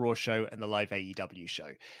live Raw show and the live AEW show.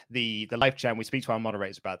 The live chat, we speak to our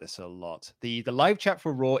moderators about this a lot. The live chat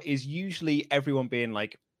for Raw is usually everyone being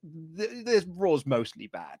like, this Raw's mostly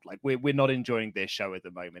bad. Like we're not enjoying this show at the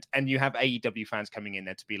moment. And you have AEW fans coming in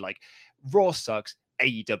there to be like, Raw sucks,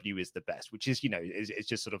 AEW is the best, which is, it's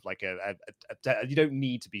just sort of like you don't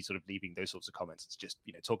need to be sort of leaving those sorts of comments. It's just,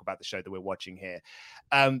 talk about the show that we're watching here.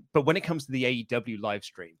 But when it comes to the AEW live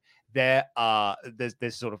stream,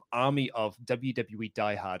 there's sort of army of WWE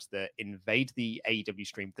diehards that invade the AEW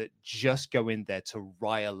stream that just go in there to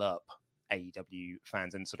rile up AEW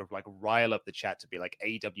fans and sort of like rile up the chat to be like,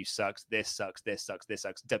 AEW sucks, this sucks, this sucks, this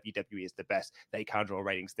sucks, WWE is the best, they can't draw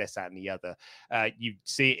ratings, this, that, and the other. You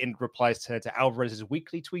see it in replies to Alvarez's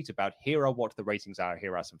weekly tweet about, here are what the ratings are,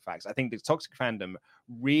 here are some facts. I think the toxic fandom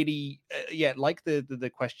really, like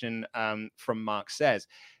the question from Mark says,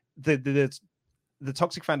 the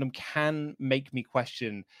toxic fandom can make me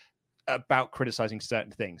question about criticizing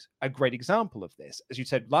certain things. A great example of this, as you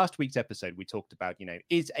said, last week's episode, we talked about,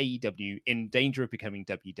 is AEW in danger of becoming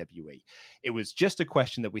WWE? It was just a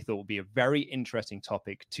question that we thought would be a very interesting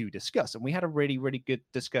topic to discuss. And we had a really, really good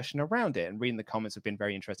discussion around it. And reading the comments have been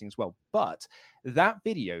very interesting as well. But that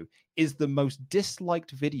video is the most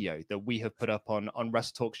disliked video that we have put up on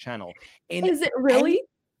WrestleTalk's channel. Is it really?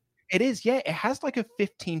 It is, yeah. It has like a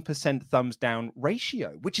 15% thumbs down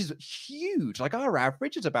ratio, which is huge. Like our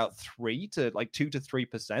average is about 2 to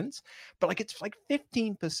 3%, but like it's like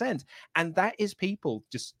 15. And that is people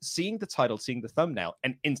just seeing the title, seeing the thumbnail,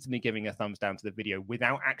 and instantly giving a thumbs down to the video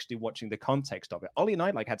without actually watching the context of it. Ollie and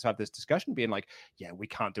I had to have this discussion being like, yeah, we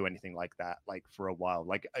can't do anything like that, like for a while.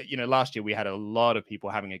 Like, last year we had a lot of people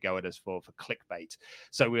having a go at us for clickbait.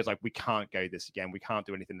 So we was like, we can't go this again. We can't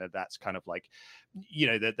do anything that's kind of like,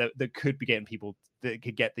 that could be getting people, that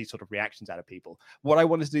could get these sort of reactions out of people. What I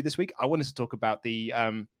wanted to do this week, I wanted to talk about the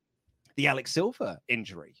Alex Silva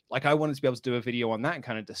injury. Like I wanted to be able to do a video on that and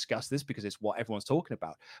kind of discuss this because it's what everyone's talking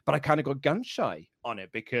about. But I kind of got gun shy on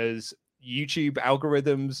it because YouTube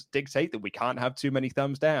algorithms dictate that we can't have too many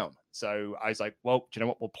thumbs down. So I was like, well, do you know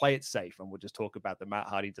what? We'll play it safe and we'll just talk about the Matt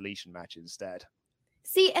Hardy deletion match instead.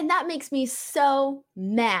 See, and that makes me so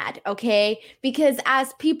mad, okay? Because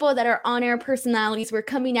as people that are on-air personalities, we're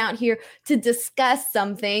coming out here to discuss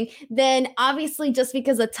something, then obviously just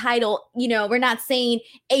because the title, we're not saying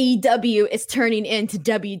AEW is turning into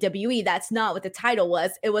WWE. That's not what the title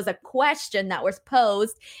was. It was a question that was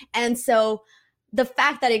posed. And so the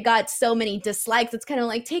fact that it got so many dislikes, it's kind of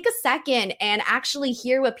like, take a second and actually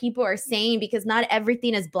hear what people are saying, because not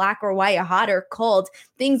everything is black or white, hot or cold.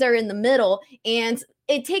 Things are in the middle, and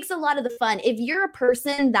it takes a lot of the fun. If you're a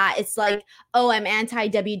person that it's like, oh, I'm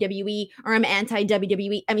anti-WWE or I'm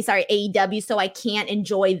AEW, so I can't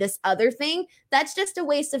enjoy this other thing, that's just a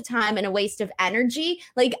waste of time and a waste of energy.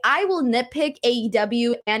 Like, I will nitpick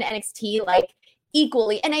AEW and NXT like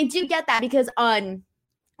equally. And I do get that because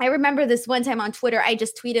I remember this one time on Twitter, I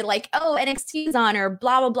just tweeted like, oh, NXT is on, or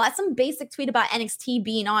blah, blah, blah, some basic tweet about NXT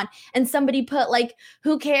being on. And somebody put like,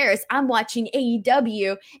 who cares? I'm watching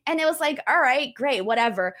AEW. And it was like, all right, great,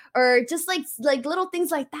 whatever. Or just like little things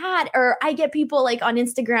like that. Or I get people like on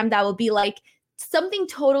Instagram that will be like something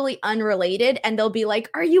totally unrelated. And they'll be like,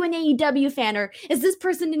 are you an AEW fan? Or is this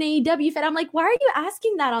person an AEW fan? I'm like, why are you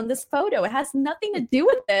asking that on this photo? It has nothing to do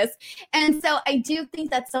with this. And so I do think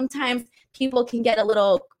that sometimes people can get a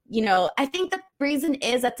little, I think the reason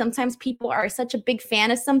is that sometimes people are such a big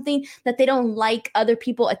fan of something that they don't like other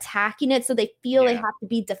people attacking it. So they feel they have to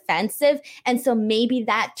be defensive. And so maybe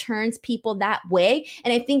that turns people that way.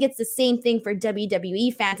 And I think it's the same thing for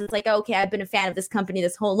WWE fans. It's like, okay, I've been a fan of this company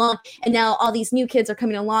this whole long, and now all these new kids are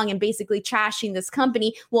coming along and basically trashing this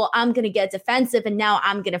company. Well, I'm going to get defensive, and now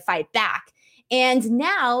I'm going to fight back. And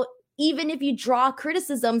now, even if you draw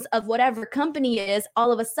criticisms of whatever company it is,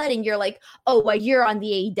 all of a sudden you're like, oh, well, you're on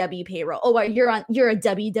the AEW payroll. Oh, well, you're a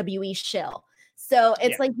WWE shill. So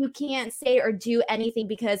it's like you can't say or do anything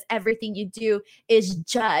because everything you do is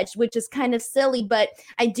judged, which is kind of silly. But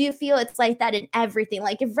I do feel it's like that in everything.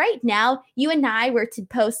 Like if right now you and I were to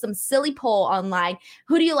post some silly poll online,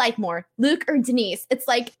 who do you like more, Luke or Denise? It's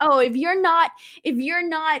like, oh, if you're not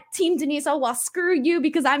Team Denise, oh, well, screw you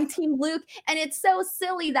because I'm Team Luke. And it's so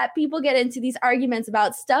silly that people get into these arguments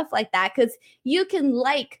about stuff like that, because you can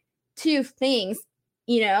like two things,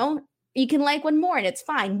 you can like one more and it's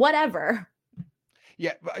fine, whatever.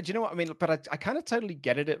 Yeah, but do you know what I mean? But I kind of totally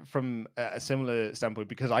get it from a similar standpoint,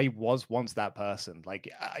 because I was once that person.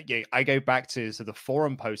 Like, I go back to the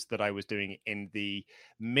forum post that I was doing in the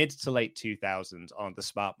mid to late 2000s on the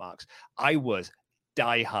Smart Marks. I was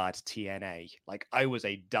diehard TNA. Like, I was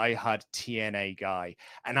a diehard TNA guy,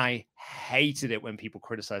 and I hated it when people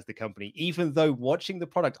criticized the company, even though watching the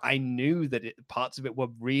product, I knew that parts of it were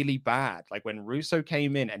really bad. Like when Russo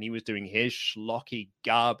came in and he was doing his schlocky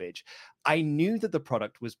garbage, I knew that the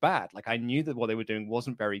product was bad. Like, I knew that what they were doing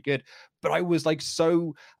wasn't very good, but I was like,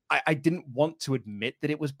 I didn't want to admit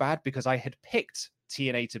that it was bad, because I had picked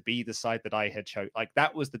TNA to be the side that I had chosen. Like,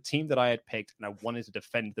 that was the team that I had picked, and I wanted to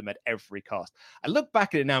defend them at every cost. I look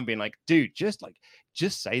back at it now and being like, dude, just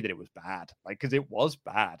say that it was bad. Like, because it was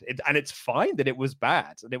bad. And it's fine that it was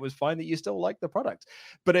bad. And it was fine that you still like the product.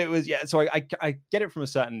 But it was, yeah, so I get it from a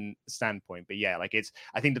certain standpoint. But yeah, like,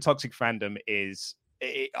 I think the toxic fandom is,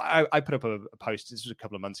 I put up a post, this was a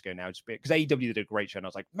couple of months ago now, just because AEW did a great show, and I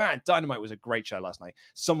was like, man, Dynamite was a great show last night.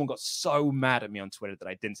 Someone got so mad at me on Twitter that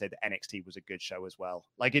I didn't say that NXT was a good show as well.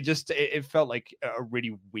 Like, it felt like a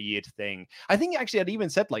really weird thing. I think actually I'd even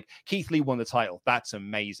said, like, Keith Lee won the title, that's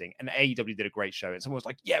amazing, and AEW did a great show, and someone was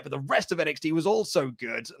like, yeah, but the rest of NXT was also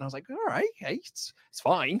good, and I was like, all right, hey, it's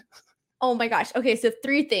fine. Oh my gosh. Okay, so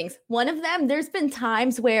 3 things. One of them, there's been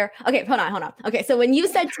times where, okay, hold on. Okay, so when you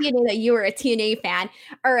said TNA that you were a TNA fan,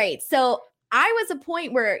 all right, so I was a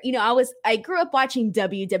point where, I grew up watching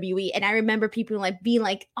WWE, and I remember people being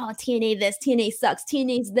like, oh, TNA this, TNA sucks,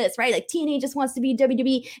 TNA's this, right? Like, TNA just wants to be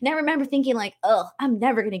WWE. And I remember thinking like, oh, I'm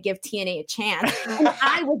never going to give TNA a chance. And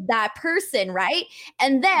I was that person, right?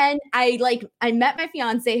 And then I met my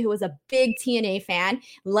fiance, who was a big TNA fan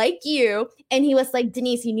like you. And he was like,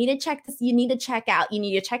 Denise, you need to check this. You need to check out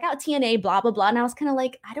TNA, blah, blah, blah. And I was kind of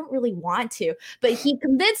like, I don't really want to, but he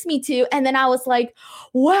convinced me to. And then I was like,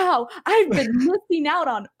 wow, I've been missing out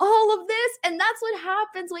on all of this. And that's what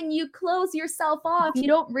happens when you close yourself off. You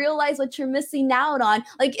don't realize what you're missing out on.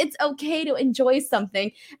 Like, it's okay to enjoy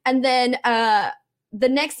something. And then the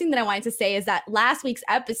next thing that I wanted to say is that last week's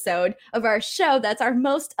episode of our show, that's our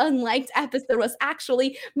most unliked episode, was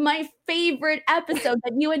actually my favorite episode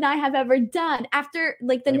that you and I have ever done. After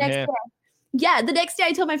the next day. Yeah, the next day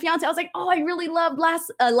I told my fiance, I was like, oh, I really loved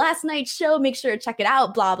last night's show. Make sure to check it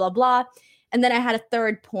out, blah, blah, blah. And then I had a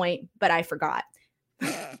third point, but I forgot.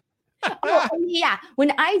 Oh, yeah.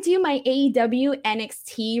 When I do my AEW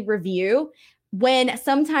NXT review,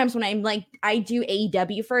 sometimes when I'm like, I do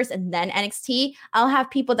AEW first and then NXT, I'll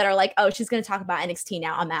have people that are like, oh, she's going to talk about NXT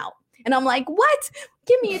now, I'm out. And I'm like, what?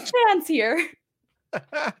 Give me a chance here.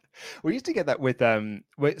 We used to get that with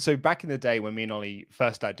so back in the day when me and Ollie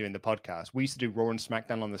first started doing the podcast, we used to do Raw and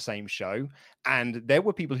SmackDown on the same show, and there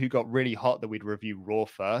were people who got really hot that we'd review Raw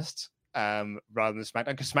first rather than SmackDown,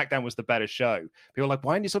 because SmackDown was the better show. People were like,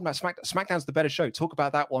 why aren't you talking about SmackDown? SmackDown's the better show, talk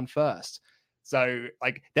about that one first. So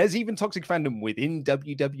like, there's even toxic fandom within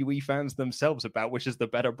WWE fans themselves about which is the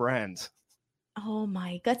better brand. Oh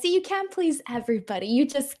my God. See, you can't please everybody. You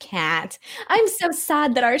just can't. I'm so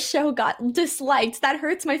sad that our show got disliked. That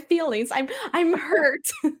hurts my feelings. I'm hurt.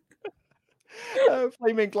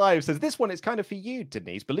 Flaming Clive says, this one is kind of for you,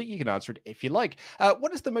 Denise, but you can answer it if you like.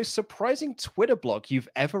 What is the most surprising Twitter block you've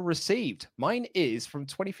ever received? Mine is from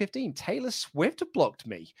 2015. Taylor Swift blocked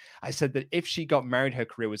me. I said that if she got married, her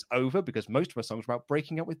career was over because most of her songs were about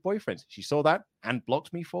breaking up with boyfriends. She saw that and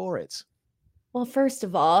blocked me for it. Well, first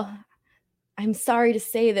of all, I'm sorry to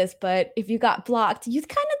say this, but if you got blocked, you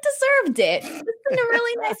kind of deserved it. In a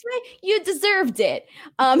really nice way, you deserved it.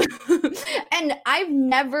 And I've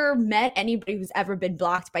never met anybody who's ever been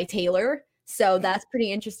blocked by Taylor, so that's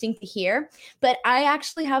pretty interesting to hear. But I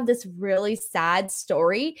actually have this really sad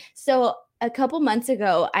story. So a couple months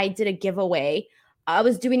ago, I did a giveaway. I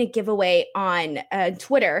was doing a giveaway on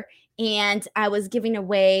Twitter, and I was giving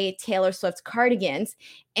away Taylor Swift cardigans,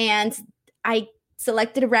 and I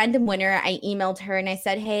selected a random winner. I emailed her and I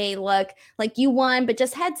said, hey, look, like you won, but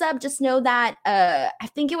just heads up, just know that I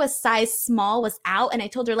think it was size small was out. And I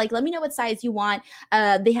told her, like, let me know what size you want.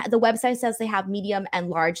 The website says they have medium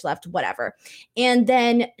and large left, whatever. And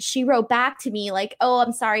then she wrote back to me like, oh,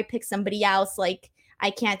 I'm sorry, pick somebody else. Like,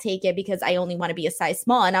 I can't take it because I only want to be a size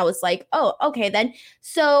small. And I was like, oh, okay then.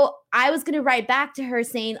 So I was going to write back to her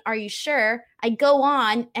saying, are you sure? I go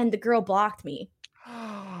on and the girl blocked me.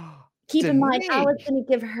 Keep in mind, I was going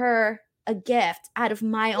to give her a gift out of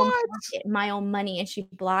my own pocket, my own money, and she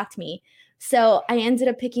blocked me. So I ended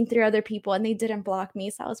up picking 3 other people, and they didn't block me,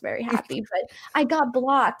 so I was very happy. But I got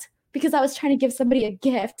blocked because I was trying to give somebody a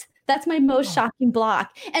gift. That's my most shocking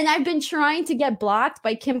block. And I've been trying to get blocked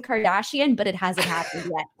by Kim Kardashian, but it hasn't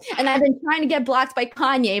happened yet. And I've been trying to get blocked by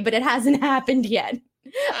Kanye, but it hasn't happened yet.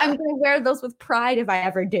 I'm going to wear those with pride if I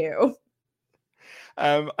ever do.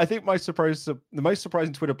 I think the most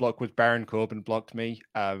surprising Twitter block was Baron Corbin blocked me,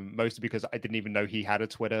 mostly because I didn't even know he had a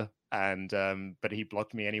Twitter, but he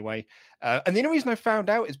blocked me anyway. And the only reason I found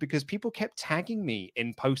out is because people kept tagging me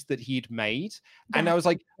in posts that he'd made, and I was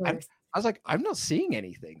like, I'm not seeing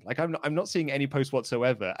anything. Like I'm not seeing any posts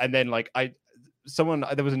whatsoever. And then like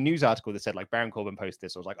there was a news article that said like Baron Corbin posted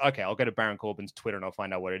this. I was like, okay, I'll go to Baron Corbin's Twitter and I'll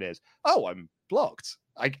find out what it is. Oh, I'm blocked.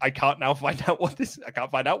 I can't now find out I can't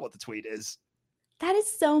find out what the tweet is. That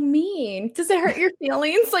is so mean. Does it hurt your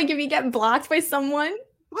feelings? Like if you get blocked by someone?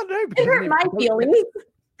 I don't know. It hurt my feelings.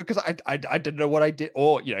 Because I didn't know what I did,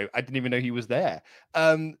 or I didn't even know he was there.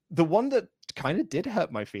 The one that kind of did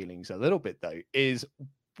hurt my feelings a little bit though is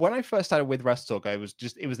when I first started with WrestleTalk.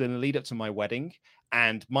 It was in the lead up to my wedding,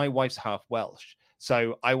 and my wife's half Welsh.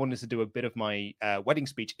 So I wanted to do a bit of my wedding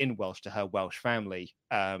speech in Welsh to her Welsh family.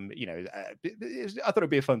 I thought it'd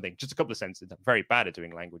be a fun thing. Just a couple of sentences. I'm very bad at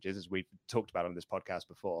doing languages, as we've talked about on this podcast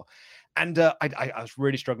before. And I was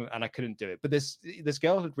really struggling and I couldn't do it. But this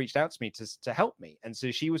girl had reached out to me to help me. And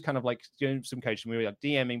so she was kind of like doing some coaching. We were like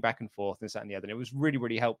DMing back and forth and this, that, and the other. And it was really,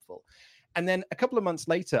 really helpful. And then a couple of months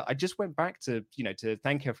later, I just went back to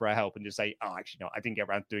thank her for her help and just say, oh, actually, no, I didn't get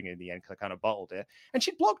around to doing it in the end because I kind of bottled it. And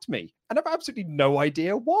she blocked me. And I've absolutely no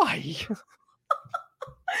idea why.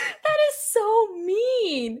 That is so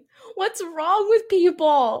mean. What's wrong with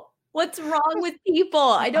people? What's wrong with people?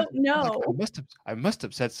 I don't know. I must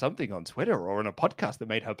have said something on Twitter or on a podcast that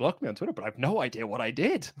made her block me on Twitter, but I have no idea what I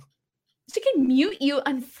did. She can mute you,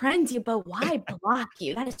 unfriend you, but why block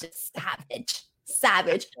you? That is just savage.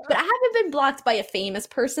 But I haven't been blocked by a famous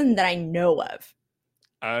person that I know of.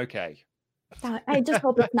 Okay. I just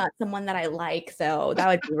hope it's not someone that I like, though. That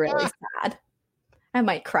would be really sad. I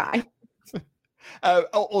might cry.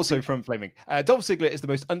 Also from Flaming, Dolph Ziggler is the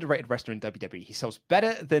most underrated wrestler in WWE. He sells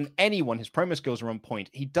better than anyone. His promo skills are on point.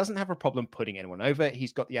 He doesn't have a problem putting anyone over.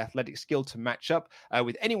 He's got the athletic skill to match up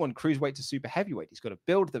with anyone cruiserweight to super heavyweight. He's got a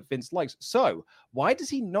build that Vince likes. So why does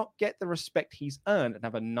he not get the respect he's earned and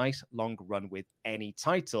have a nice long run with any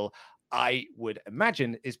title? I would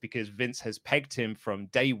imagine is because Vince has pegged him from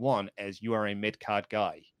day one as you are a mid-card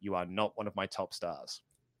guy. You are not one of my top stars.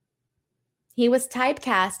 He was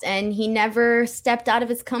typecast and he never stepped out of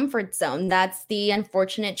his comfort zone. That's the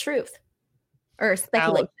unfortunate truth. Or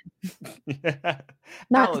speculation.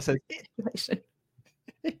 Alice says, speculation.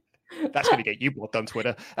 That's going to get you blocked on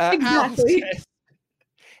Twitter. Exactly. Says,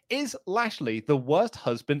 is Lashley the worst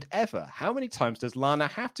husband ever? How many times does Lana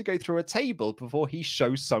have to go through a table before he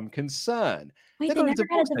shows some concern? Wait, they never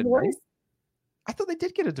had a divorce? I thought they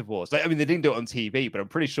did get a divorce. I mean, they didn't do it on TV, but I'm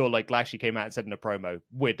pretty sure like Lashley came out and said in a promo,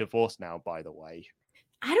 we're divorced now, by the way.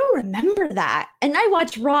 I don't remember that. And I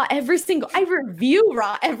watch Raw I review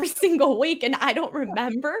Raw every single week and I don't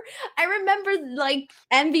remember. I remember like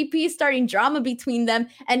MVP starting drama between them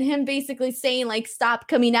and him basically saying like, stop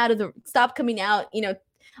coming out, to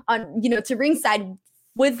ringside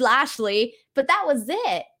with Lashley. But that was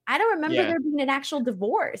it. I don't remember there being an actual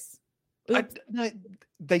divorce.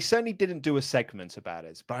 They certainly didn't do a segment about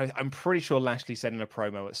it, but I'm pretty sure Lashley said in a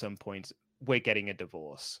promo at some point, we're getting a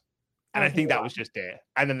divorce. And I think that was just it.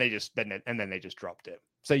 And then they just dropped it.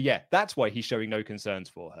 So yeah, that's why he's showing no concerns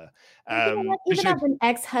for her. Even as an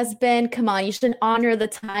ex-husband, come on, you should honor the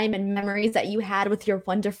time and memories that you had with your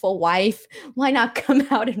wonderful wife. Why not come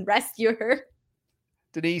out and rescue her?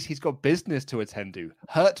 Denise, he's got business to attend to.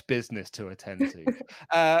 Hurt business to attend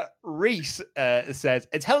to. Reese says,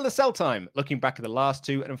 it's Hell in a Cell time. Looking back at the last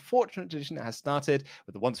two, an unfortunate tradition has started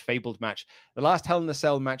with the once fabled match. The last Hell in a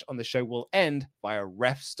Cell match on the show will end by a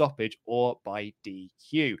ref stoppage or by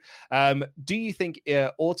DQ. Do you think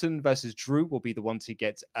Orton versus Drew will be the one to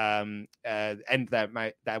get end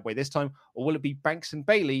that way this time? Or will it be Banks and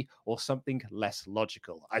Bayley or something less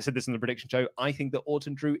logical? I said this in the prediction show. I think that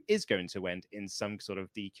Orton Drew is going to end in some sort of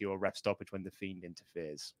DQ or ref stoppage when the Fiend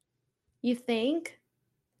interferes. You think?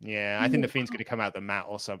 Yeah, I think the Fiend's going to come out the mat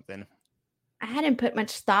or something. I hadn't put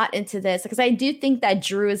much thought into this because I do think that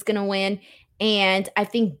Drew is going to win, and I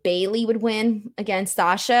think Bayley would win against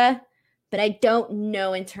Sasha, but I don't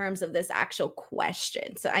know in terms of this actual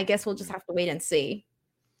question. So I guess we'll just have to wait and see.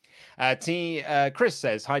 Chris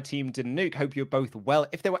says, hi team Nuke, hope you're both well.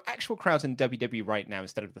 If there were actual crowds in WWE right now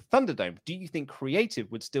instead of the Thunderdome, do you think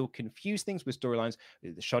creative would still confuse things with storylines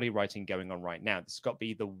with the shoddy writing going on right now? This has got to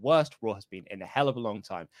be the worst Raw has been in a hell of a long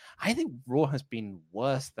time. I think Raw has been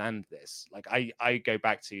worse than this. Like I go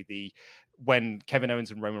back to when Kevin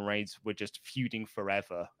Owens and Roman Reigns were just feuding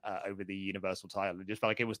forever over the Universal title. It just felt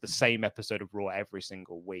like it was the same episode of Raw every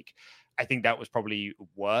single week. I think that was probably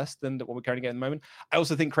worse than what we're currently getting at the moment. I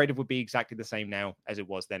also think creative would be exactly the same now as it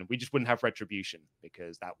was then. We just wouldn't have Retribution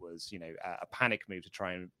because that was, a panic move to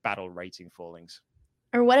try and battle rating fallings.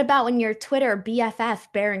 Or what about when your Twitter BFF,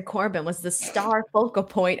 Baron Corbin, was the star focal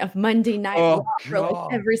point of Monday Night Raw for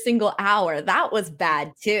like every single hour? That was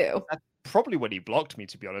bad too. That's probably when he blocked me,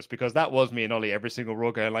 to be honest, because that was me and Ollie every single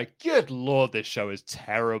Raw going like, good Lord, this show is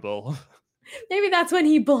terrible. Maybe that's when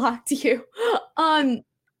he blocked you. Oh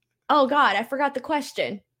God, I forgot the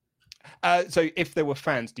question. So if there were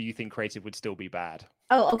fans, do you think creative would still be bad?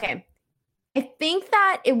 Oh, okay. I think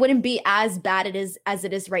that it wouldn't be as bad as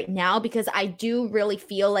it is right now, because I do really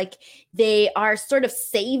feel like they are sort of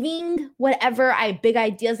saving whatever big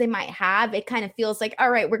ideas they might have. It kind of feels like,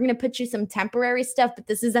 all right, we're going to put you some temporary stuff, but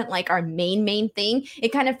this isn't like our main thing.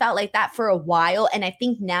 It kind of felt like that for a while. And I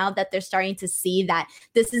think now that they're starting to see that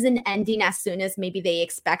this isn't ending as soon as maybe they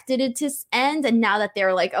expected it to end. And now that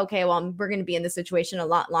they're like, okay, well, we're going to be in this situation a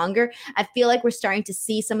lot longer. I feel like we're starting to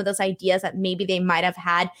see some of those ideas that maybe they might have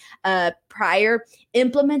had prior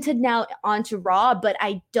implemented now onto Raw, but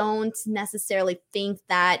I don't necessarily think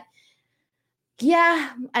that,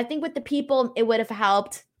 I think with the people, it would have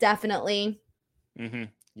helped, definitely. Mm-hmm.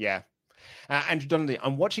 Yeah. Andrew Donnelly,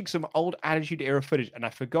 I'm watching some old Attitude Era footage and I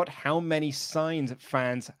forgot how many signs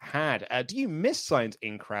fans had. Do you miss signs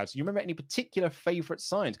in crowds? Do you remember any particular favorite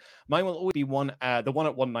signs? Mine will always be the one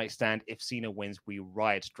at One Night Stand. If Cena wins, we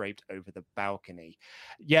riot, draped over the balcony.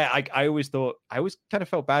 Yeah, I always kind of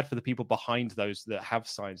felt bad for the people behind those that have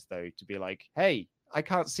signs, though, to be like, hey, I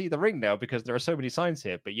can't see the ring now because there are so many signs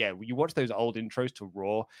here. But yeah, you watch those old intros to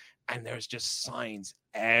Raw and there's just signs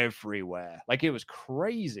everywhere. Like, it was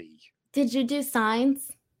crazy. Did you do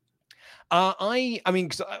signs? I mean,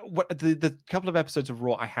 the couple of episodes of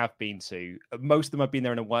Raw I have been to, most of them I've been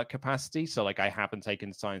there in a work capacity. So like I haven't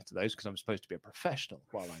taken signs to those because I'm supposed to be a professional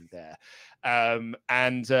while I'm there.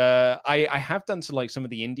 I have done to like some of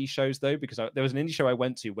the indie shows though, because there was an indie show I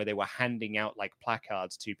went to where they were handing out like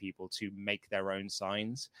placards to people to make their own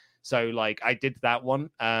signs. So like I did that one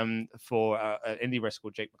for an indie wrestler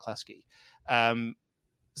called Jake McCluskey.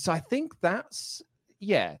 So I think that's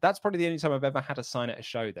probably the only time I've ever had a sign at a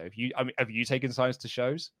show, though. Have you taken signs to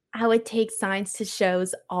shows? I would take signs to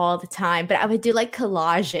shows all the time, but I would do like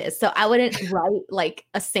collages. So I wouldn't write like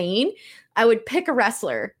a saying. I would pick a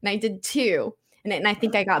wrestler, and I did two. And I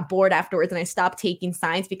think I got bored afterwards and I stopped taking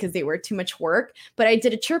signs because they were too much work. But I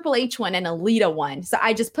did a Triple H one and a Lita one. So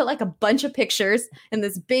I just put like a bunch of pictures in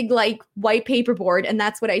this big like white paperboard, and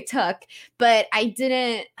that's what I took. But I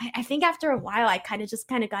think after a while, I kind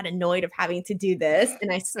of got annoyed of having to do this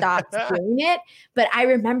and I stopped doing it. But I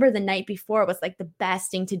remember the night before was like the best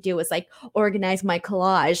thing to do was like organize my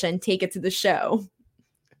collage and take it to the show.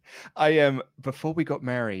 Before we got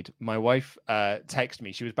married, my wife texted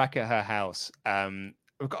me. She was back at her house.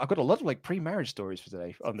 I've got a lot of like pre-marriage stories for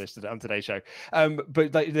today on today's show.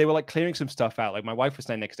 But like, they were like clearing some stuff out. Like my wife was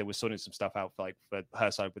standing next to her, was sorting some stuff out for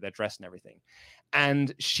her side with their dress and everything.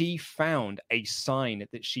 And she found a sign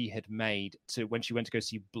that she had made to when she went to go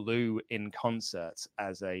see Blue in concert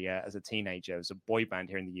as a teenager. It was a boy band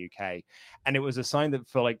here in the UK, and it was a sign that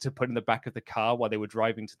for like to put in the back of the car while they were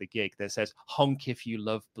driving to the gig that says "Honk if you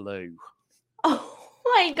love Blue." Oh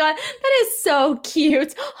my God, that is so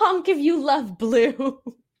cute. Honk if you love blue.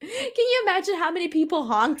 Can you imagine how many people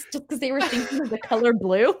honked just because they were thinking of the color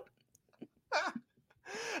blue?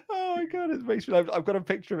 Oh my God, it makes me laugh. I've got a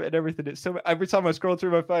picture of it and everything. It's so every time I scroll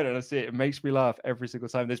through my phone and I see it, it makes me laugh every single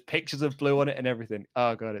time. There's pictures of blue on it and everything.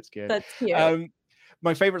 Oh God, it's good. That's cute.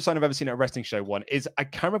 My favorite sign I've ever seen at a wrestling show one is, I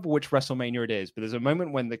can't remember which WrestleMania it is, but there's a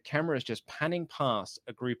moment when the camera is just panning past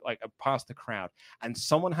a group, like past the crowd, and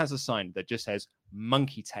someone has a sign that just says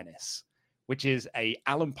 "Monkey Tennis," which is a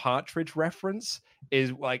Alan Partridge reference.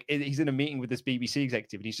 Is like he's in a meeting with this BBC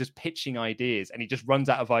executive and he's just pitching ideas and he just runs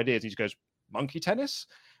out of ideas and he just goes, "Monkey tennis?"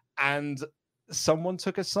 And someone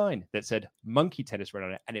took a sign that said "Monkey Tennis" right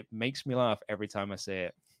on it, and it makes me laugh every time I see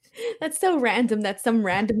it. That's so random that some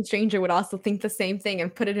random stranger would also think the same thing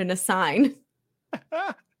and put it in a sign.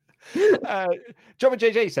 John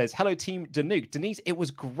JJ says, "Hello, Team Danuke. Denise, it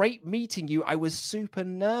was great meeting you. I was super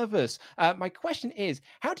nervous. My question is,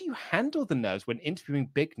 how do you handle the nerves when interviewing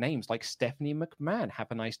big names like Stephanie McMahon?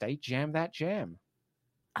 Have a nice day. Jam that jam."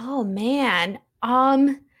 Oh man.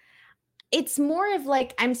 It's more of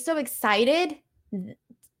like, I'm so excited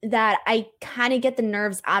that I kind of get the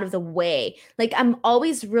nerves out of the way. Like I'm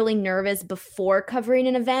always really nervous before covering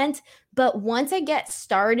an event, but once I get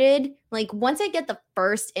started, like once I get the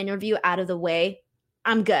first interview out of the way,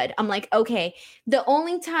 I'm good. I'm like, okay. The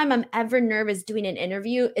only time I'm ever nervous doing an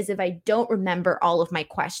interview is if I don't remember all of my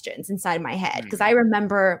questions inside my head, because I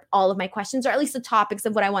remember all of my questions, or at least the topics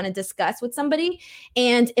of what I want to discuss with somebody.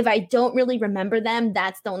 And if I don't really remember them,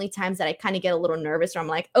 that's the only times that I kind of get a little nervous, where I'm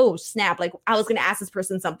like, oh snap, like I was going to ask this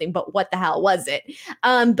person something, but what the hell was it?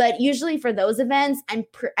 But usually for those events,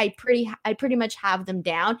 I pretty much have them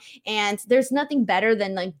down, and there's nothing better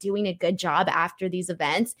than like doing a good job after these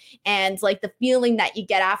events, and like the feeling that you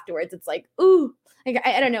get afterwards. It's like, ooh, like,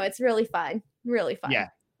 I don't know. It's really fun. Really fun. Yeah.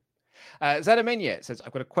 Zadamania says,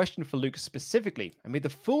 I've got a question for Luke specifically. I made the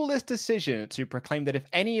foolish decision to proclaim that if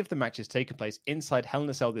any of the matches taking place inside Hell in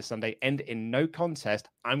a Cell this Sunday end in no contest,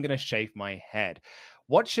 I'm going to shave my head.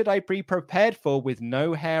 What should I be prepared for with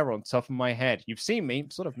no hair on top of my head? You've seen me,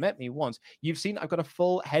 sort of met me once. You've seen I've got a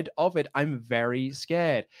full head of it. I'm very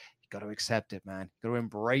scared. You got to accept it, man. You got to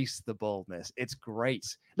embrace the baldness. It's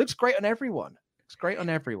great. Looks great on everyone. It's great on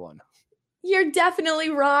everyone. You're definitely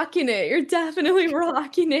rocking it. You're definitely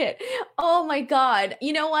rocking it. Oh my God.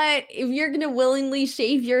 You know what? If you're going to willingly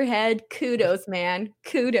shave your head, kudos, man.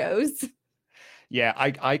 Kudos. Yeah,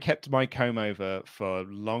 I kept my comb over for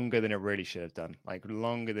longer than it really should have done. Like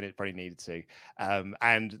longer than it probably needed to.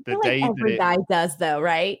 And the day every guy does though,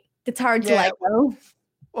 right? It's hard to let go.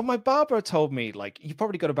 Well, my barber told me, like, you've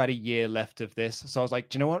probably got about a year left of this. So I was like,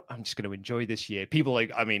 do you know what? I'm just going to enjoy this year. People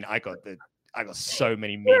like, I mean, I got so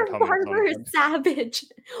many mean comments. Your barber is savage.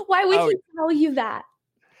 Why would he tell you that?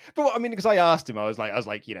 But I mean, because I asked him, I was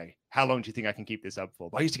like, you know, how long do you think I can keep this up for?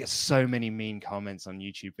 But I used to get so many mean comments on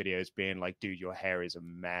YouTube videos being like, dude, your hair is a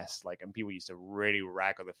mess. Like, and people used to really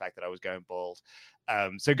rag on the fact that I was going bald.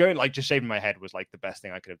 So going like just shaving my head was like the best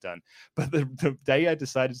thing I could have done. But the day I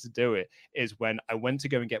decided to do it is when I went to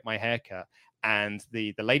go and get my hair cut. And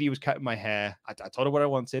the lady who was cutting my hair, I told her what I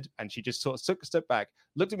wanted. And she just sort of took a step back,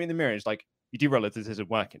 looked at me in the mirror, and was like, you do realize this isn't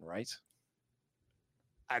working, right?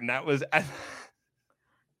 And that was...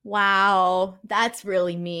 Wow, that's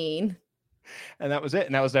really mean. And that was it.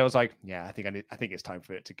 And I was like, yeah, I think it's time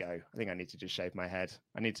for it to go. I think I need to just shave my head.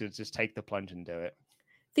 I need to just take the plunge and do it.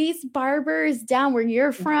 These barbers down where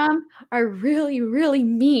you're from are really, really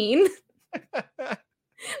mean.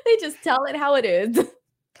 They just tell it how it is.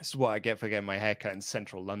 This is what I get for getting my haircut in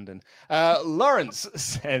central London. Lawrence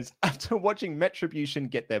says, after watching Metrobution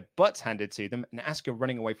get their butts handed to them and Asuka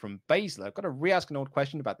running away from Baszler, I've got to re-ask an old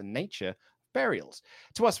question about the nature burials.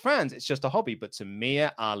 To us fans, it's just a hobby, but to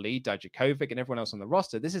Mia, Ali, Dijakovic, and everyone else on the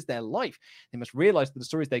roster, this is their life. They must realize that the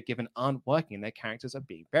stories they're given aren't working and their characters are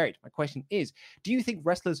being buried. My question is, do you think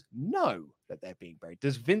wrestlers know that they're being buried?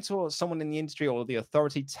 Does Vince or someone in the industry or the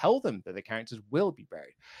authority tell them that the characters will be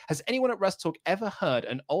buried? Has anyone at WrestleTalk ever heard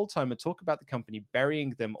an old-timer talk about the company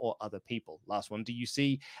burying them or other people? Last one, do you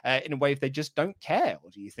see in a way if they just don't care, or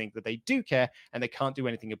do you think that they do care and they can't do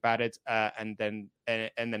anything about it and then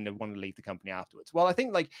they want to leave the company afterwards? Well, I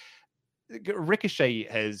think like Ricochet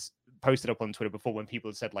has posted up on Twitter before when people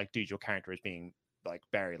have said like, dude, your character is being like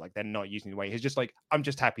buried, like they're not using the way. He's just like, I'm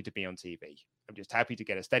just happy to be on TV. I'm just happy to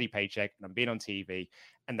get a steady paycheck and I'm being on TV,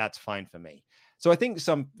 and that's fine for me. So I think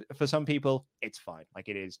for some people it's fine, like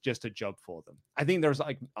it is just a job for them. I think there's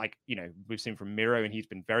like you know, we've seen from Miro, and he's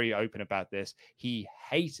been very open about this. He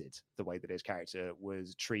hated the way that his character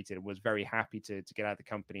was treated and was very happy to get out of the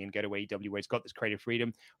company and go to AEW, where he's got this creative freedom,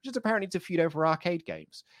 which is apparently to feud over arcade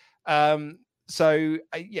games. So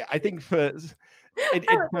yeah, I think for was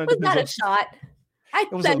that a shot? It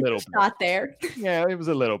was a little shot there. Yeah, it was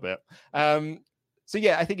a little bit. So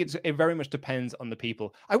yeah, I think it very much depends on the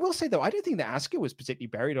people. I will say though, I don't think that Asuka was particularly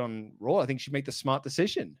buried on Raw. I think she made the smart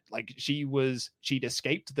decision. Like she'd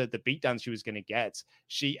escaped the beatdown she was going to get.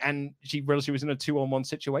 She realized she was in a 2-on-1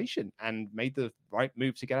 situation and made the right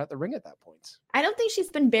move to get out the ring at that point. I don't think she's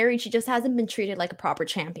been buried. She just hasn't been treated like a proper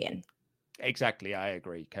champion. Exactly, I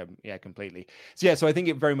agree. Yeah, completely. So yeah, so I think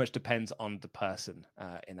it very much depends on the person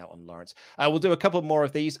in that one, Lawrence. We'll do a couple more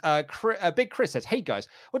of these. Big Chris says, "Hey guys,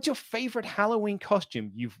 what's your favorite Halloween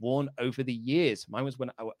costume you've worn over the years?" Mine was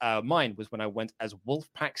when I went as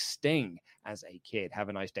Wolfpack Sting as a kid. Have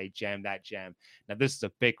a nice day, Jam that Jam. Now this is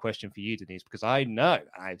a big question for you, Denise, because I know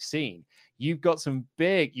I've seen you've done some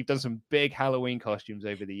big Halloween costumes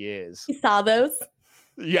over the years. You saw those?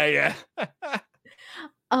 Yeah.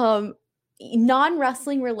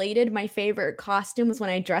 Non-wrestling related, my favorite costume was when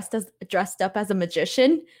I dressed up as a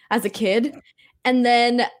magician as a kid. And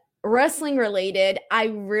then wrestling related, I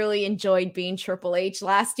really enjoyed being Triple H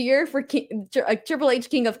last year for Triple H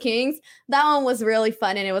King of Kings. That one was really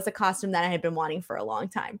fun, and it was a costume that I had been wanting for a long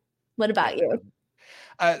time. What about you?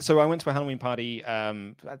 So I went to a Halloween party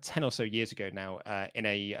about 10 or so years ago now in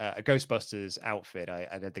a Ghostbusters outfit. I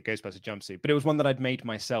had the Ghostbusters jumpsuit, but it was one that I'd made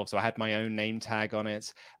myself. So I had my own name tag on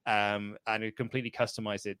it and I completely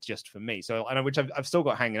customized it just for me. So, which I've still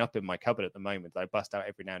got hanging up in my cupboard at the moment that I bust out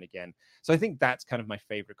every now and again. So I think that's kind of my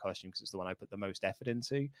favorite costume because it's the one I put the most effort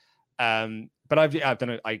into. But I've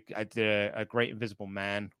done I did a Great Invisible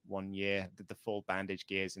Man one year, did the full bandage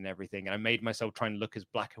gears and everything, and I made myself try and look as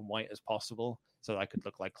black and white as possible so that I could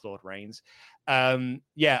look like Claude Rains. I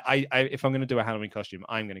if I'm going to do a Halloween costume,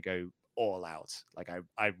 I'm going to go all out. Like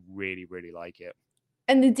I really like it.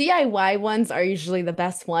 And the DIY ones are usually the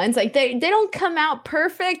best ones. Like they don't come out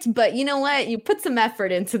perfect, but you know what? You put some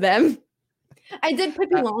effort into them. I did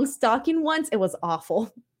Pippi Longstocking once. It was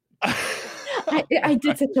awful. I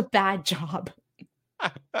did such a bad job.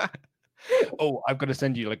 Oh, I've got to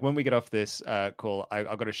send you, like, when we get off this call,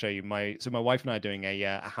 I've got to show you my wife and I are doing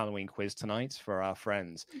a Halloween quiz tonight for our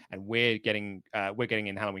friends, and we're getting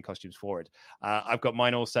in Halloween costumes for it. I've got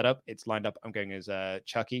mine all set up. It's lined up. I'm going as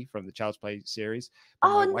Chucky from the Child's Play series.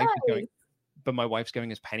 Oh, nice. But my wife's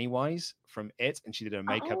going as Pennywise from It, and she did a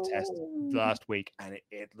makeup test last week, and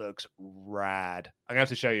it looks rad. I'm gonna have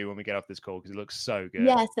to show you when we get off this call because it looks so good.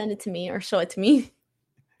 Yeah, send it to me or show it to me.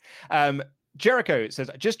 Jericho says,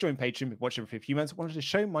 I just joined Patreon, been watching for a few months, wanted to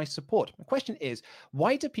show my support. My question is,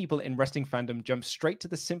 why do people in wrestling fandom jump straight to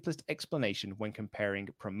the simplest explanation when comparing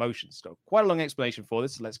promotions? So quite a long explanation for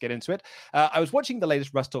this, so let's get into it. I was watching the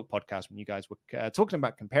latest WrestleTalk podcast when you guys were talking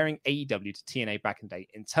about comparing AEW to TNA back in the day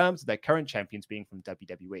in terms of their current champions being from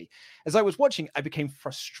WWE. As I was watching, I became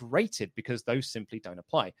frustrated because those simply don't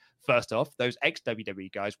apply. First off, those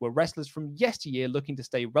ex-WWE guys were wrestlers from yesteryear looking to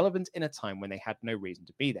stay relevant in a time when they had no reason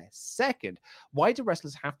to be there. Second, why do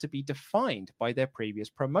wrestlers have to be defined by their previous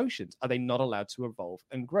promotions? Are they not allowed to evolve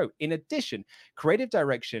and grow? In addition, creative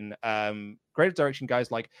direction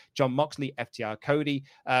guys like Jon Moxley, FTR, Cody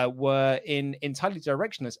were entirely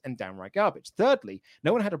directionless and downright garbage. Thirdly,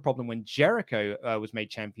 no one had a problem when Jericho was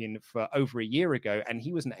made champion for over a year ago, and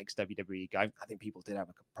he was an ex-WWE guy. I think people did have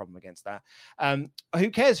a problem against that. Who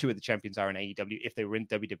cares who the champions are in AEW if they were in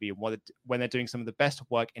WWE and when they're doing some of the best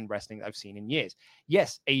work in wrestling I've seen in years?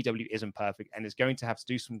 Yes, AEW isn't perfect and is going to have to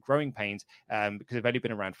do some growing pains because they've only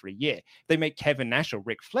been around for a year. If they make Kevin Nash or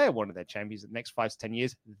Ric Flair one of their champions in the next 5 to 10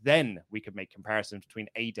 years, then we could make comparisons between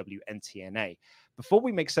AEW and TNA. Before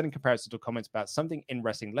we make sudden comparisons or comments about something in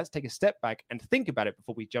wrestling, let's take a step back and think about it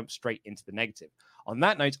before we jump straight into the negative. On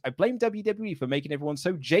that note, I blame WWE for making everyone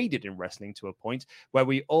so jaded in wrestling to a point where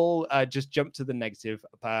we all just jump to the negative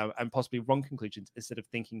and possibly wrong conclusions instead of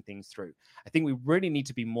thinking things through. I think we really need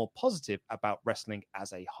to be more positive about wrestling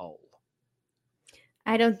as a whole.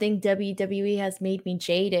 I don't think WWE has made me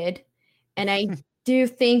jaded. And I do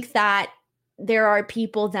think that there are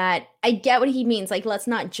people that I get what he means. Like, let's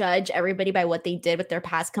not judge everybody by what they did with their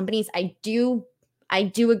past companies. I do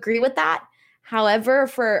agree with that. However,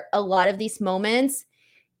 for a lot of these moments,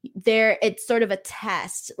 it's sort of a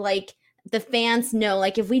test. Like, the fans know,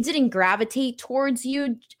 like, if we didn't gravitate towards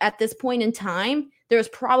you at this point in time, there's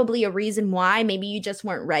probably a reason why. Maybe you just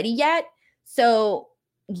weren't ready yet. So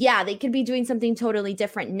yeah, they could be doing something totally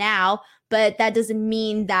different now, but that doesn't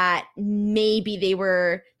mean that maybe they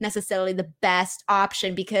were necessarily the best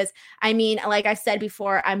option because, I mean, like I said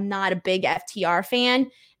before, I'm not a big FTR fan.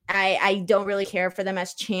 I don't really care for them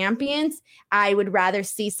as champions. I would rather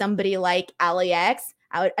see somebody like LAX.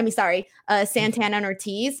 Santana and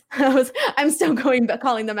Ortiz. I'm still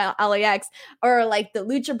calling them LAX, or like the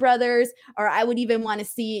Lucha Brothers, or I would even want to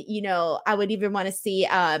see,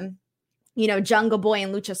 Jungle Boy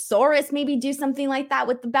and Luchasaurus maybe do something like that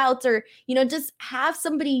with the belts, or, just have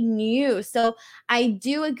somebody new. So I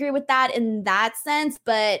do agree with that in that sense,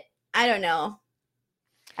 but I don't know.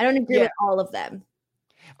 I don't agree with all of them.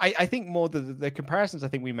 I think more the comparisons I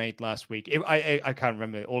think we made last week, I can't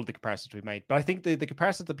remember all the comparisons we made, but I think the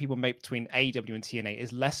comparisons that people make between AEW and TNA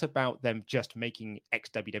is less about them just making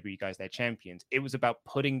ex-WWE guys their champions. It was about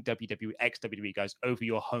putting ex-WWE guys over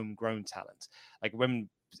your homegrown talent. Like when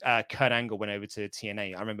Kurt Angle went over to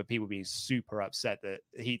TNA, I remember people being super upset that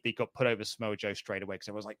they got put over Samoa Joe straight away because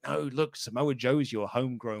everyone was like, no, look, Samoa Joe's your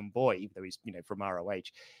homegrown boy, even though he's from ROH.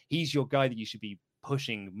 He's your guy that you should be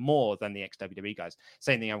pushing more than the ex-WWE guys.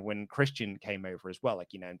 Same thing when Christian came over as well,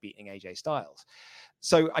 and beating AJ Styles.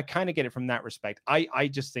 So I kind of get it from that respect. I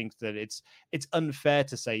just think that it's unfair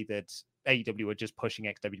to say that AEW are just pushing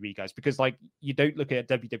ex-WWE guys, because you don't look at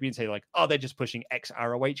WWE and say oh, they're just pushing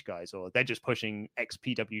ex-ROH guys, or they're just pushing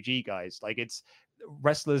ex-PWG guys. It's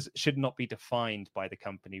wrestlers should not be defined by the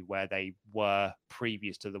company where they were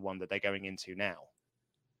previous to the one that they're going into now.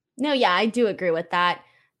 No, yeah, I do agree with that.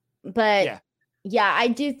 But Yeah, I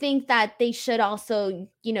do think that they should also,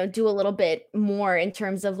 do a little bit more in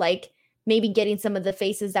terms of like maybe getting some of the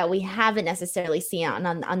faces that we haven't necessarily seen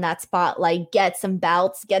on that spot, like get some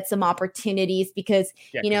belts, get some opportunities, because,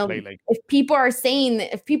 completely. if people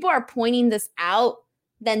are pointing this out,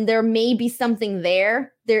 then there may be something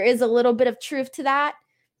there. There is a little bit of truth to that,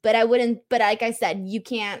 but like I said, you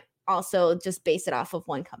can't also just base it off of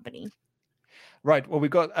one company. Right. Well, we've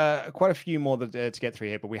got quite a few more to get through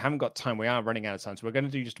here, but we haven't got time. We are running out of time. So we're going to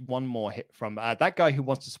do just one more hit from that guy who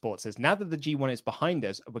wants to support. Says, now that the G1 is behind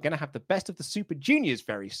us, we're going to have the best of the Super Juniors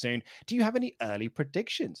very soon. Do you have any early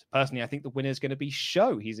predictions? Personally, I think the winner is going to be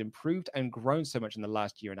Sho. He's improved and grown so much in the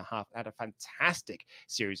last year and a half. Had a fantastic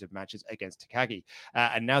series of matches against Takagi.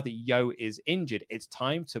 And now that Yo is injured, it's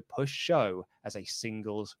time to push Sho as a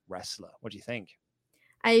singles wrestler. What do you think?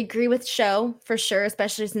 I agree with Sho for sure,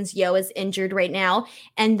 especially since Yo is injured right now.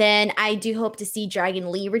 And then I do hope to see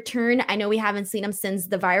Dragon Lee return. I know we haven't seen him since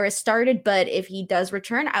the virus started, but if he does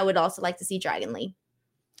return, I would also like to see Dragon Lee.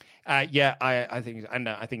 I think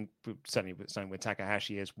certainly with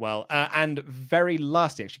Takahashi as well. And very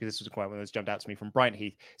lastly, actually, because this was quite one that's jumped out to me from Brian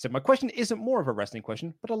Heath, said, my question isn't more of a wrestling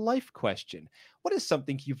question, but a life question. What is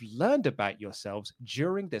something you've learned about yourselves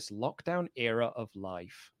during this lockdown era of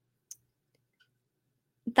life?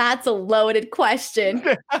 That's a loaded question.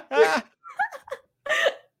 I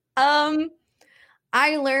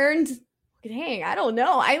learned, I don't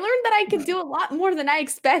know. I learned that I could do a lot more than I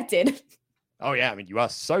expected. Oh, yeah. I mean, you are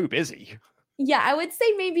so busy. Yeah, I would say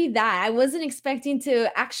maybe that. I wasn't expecting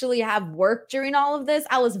to actually have work during all of this.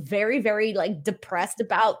 I was very, very like depressed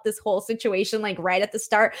about this whole situation, like right at the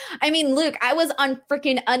start. I mean, Luke, I was on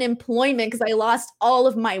freaking unemployment because I lost all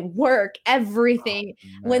of my work, everything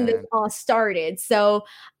when this all started. So,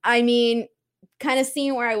 I mean, kind of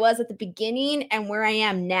seeing where I was at the beginning and where I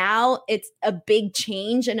am now, it's a big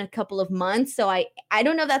change in a couple of months. So I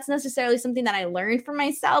don't know if that's necessarily something that I learned for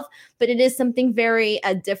myself, but it is something very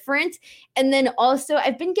different. And then also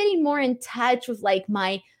I've been getting more in touch with like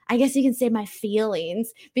I guess you can say my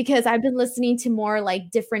feelings, because I've been listening to more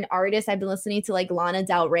like different artists. I've been listening to like Lana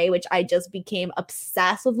Del Rey, which I just became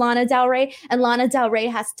obsessed with Lana Del Rey. And Lana Del Rey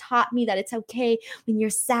has taught me that it's okay when you're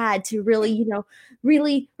sad to really,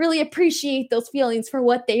 really, really appreciate those feelings for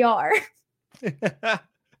what they are.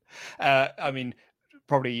 I mean,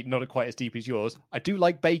 probably not quite as deep as yours. I do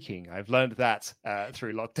like baking. I've learned that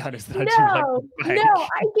through lockdown.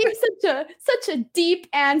 I gave such a deep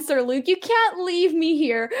answer, Luke. You can't leave me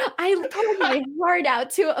here. I poured my heart out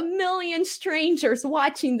to a million strangers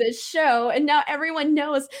watching this show, and now everyone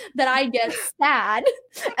knows that I get sad.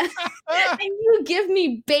 And you give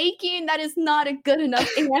me baking? That is not a good enough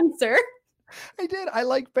answer. I did. I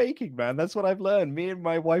like baking, man. That's what I've learned. Me and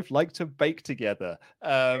my wife like to bake together.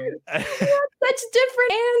 Such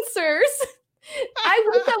different answers. I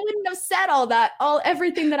wish I wouldn't have said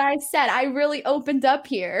everything that I said. I really opened up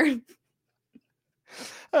here.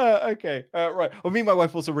 Okay. Right. Well, me and my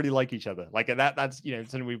wife also really like each other. Like that's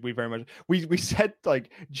something we very much we said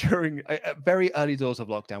like during very early doors of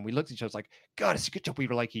lockdown. We looked at each other like, God, it's a good job we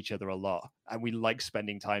like each other a lot, and we like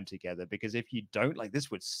spending time together, because if you don't, like,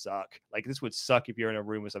 this would suck. Like, this would suck if you're in a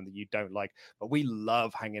room with something you don't like. But we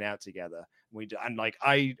love hanging out together. And like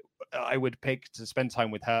I would pick to spend time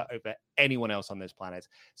with her over anyone else on this planet.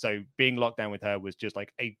 So being locked down with her was just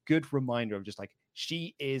like a good reminder of just like,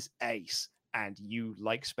 she is ace. And you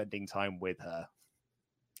like spending time with her.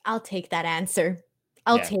 I'll take that answer.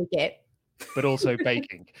 I'll take it. But also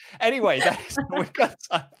baking. Anyway, that's what we've got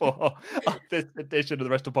time for on this edition of the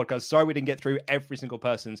Wrestle Podcast. Sorry we didn't get through every single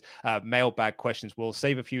person's mailbag questions. We'll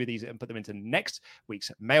save a few of these and put them into next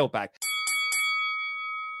week's mailbag.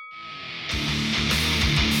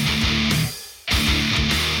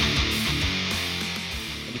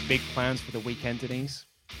 Any big plans for the weekend, Denise?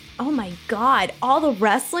 Oh my God, all the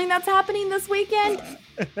wrestling that's happening this weekend.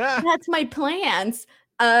 That's my plans.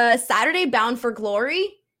 Saturday, Bound for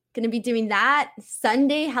Glory. Going to be doing that.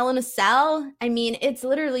 Sunday, Hell in a Cell. I mean, it's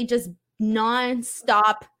literally just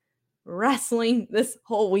non-stop wrestling this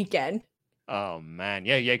whole weekend. Oh man,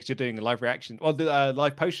 yeah, because you're doing a live reaction, well, the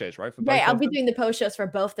live post shows, right? Right, I'll be doing the post shows for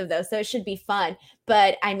both of those, so it should be fun.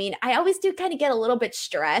 But I mean, I always do kind of get a little bit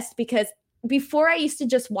stressed, because before I used to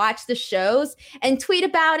just watch the shows and tweet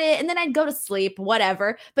about it, and then I'd go to sleep,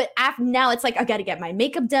 whatever. But now it's like, I got to get my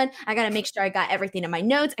makeup done. I got to make sure I got everything in my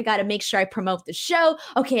notes. I got to make sure I promote the show.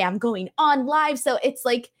 Okay, I'm going on live. So it's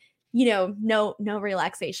like, no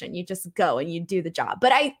relaxation. You just go and you do the job.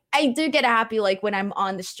 But I do get happy like when I'm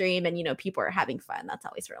on the stream and, people are having fun. That's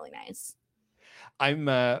always really nice. I'm,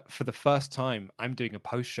 for the first time, I'm doing a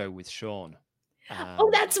post show with Sean. Oh,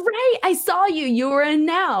 that's right. I saw you. You were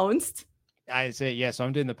announced. I say, yeah. So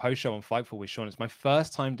I'm doing the post show on Fightful with Sean. It's my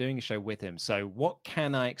first time doing a show with him. So what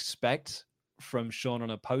can I expect from Sean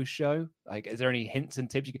on a post show? Like, is there any hints and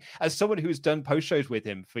tips? As someone who's done post shows with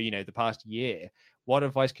him for, the past year, what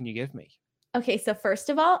advice can you give me? Okay, so first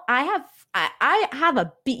of all, I have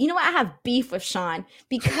beef with Sean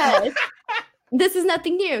because this is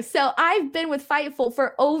nothing new. So I've been with Fightful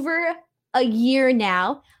for over a year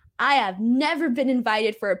now. I have never been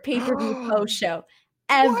invited for a pay-per-view post show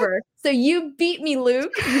ever. What? So you beat me,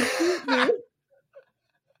 Luke. You beat me.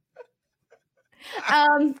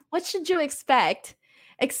 What should you expect?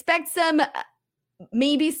 Expect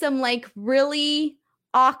maybe some like really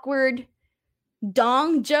awkward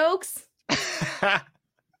dong jokes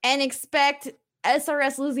and expect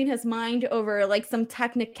SRS losing his mind over like some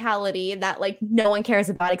technicality that like no one cares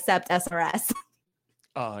about except SRS.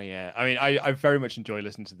 Oh yeah, I mean, I very much enjoy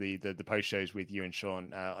listening to the post shows with you and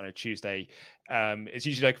Sean on a Tuesday. It's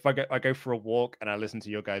usually like if I go for a walk and I listen to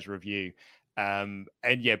your guys' review. And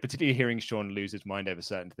yeah, particularly hearing Sean lose his mind over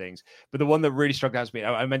certain things. But the one that really struck out to me,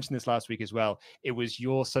 I mentioned this last week as well, it was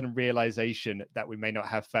your sudden realization that we may not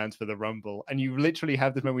have fans for the Rumble. And you literally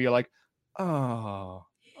have this moment where you're like, oh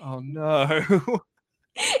no.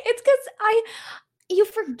 It's because you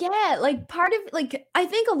forget, like, part of, like, I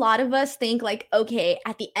think a lot of us think, like, okay,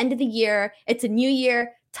 at the end of the year, it's a new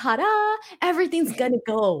year, ta-da, everything's gonna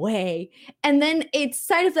go away. And then it's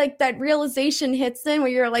kind of like that realization hits in where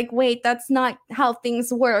you're like, wait, that's not how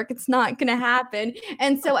things work. It's not gonna happen.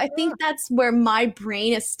 And so I think that's where my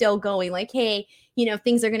brain is still going, like, hey,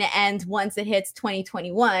 things are gonna end once it hits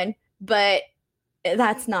 2021, but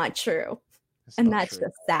that's not true. That's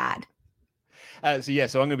just sad. So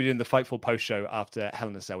I'm going to be doing the Fightful post show after Hell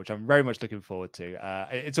in a Cell, which I'm very much looking forward to.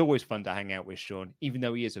 It's always fun to hang out with Sean, even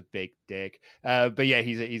though he is a big dick. But yeah,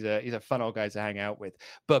 he's a fun old guy to hang out with.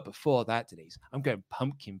 But before that, Denise, I'm going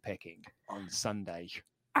pumpkin picking on Sunday.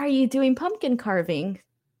 Are you doing pumpkin carving?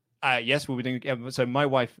 Yes, we'll be doing. So my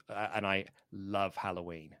wife and I love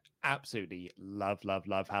Halloween. Absolutely love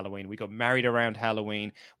Halloween. We got married around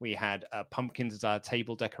Halloween. We had pumpkins as our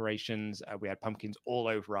table decorations. We had pumpkins all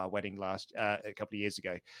over our wedding a couple of years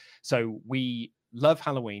ago. So we love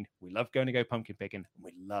Halloween. We love going to go pumpkin picking.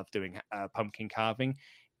 We love doing pumpkin carving.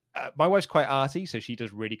 My wife's quite arty, so she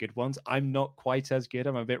does really good ones. I'm not quite as good.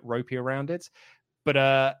 I'm a bit ropey around it.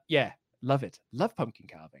 But yeah, love it. Love pumpkin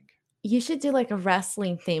carving. You should do like a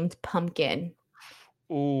wrestling themed pumpkin.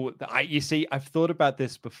 Oh, you see, I've thought about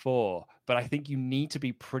this before, but I think you need to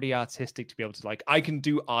be pretty artistic to be able to, like, I can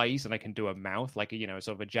do eyes and I can do a mouth, like, sort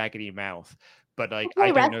of a jaggedy mouth, but like, okay,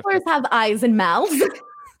 I don't know. Wrestlers have eyes and mouths.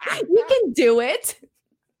 You can do it.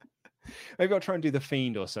 Maybe I'll try and do the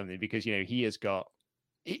Fiend or something because, he has got,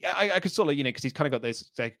 I could sort of, because he's kind of got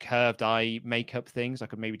those curved eye makeup things. I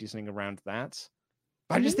could maybe do something around that.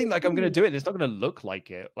 But I just think like I'm going to do it. It's not going to look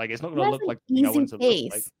like it. Like, it's not going to look like no one's look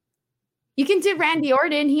like. You can do Randy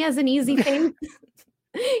Orton. He has an easy face.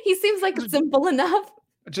 He seems like simple enough.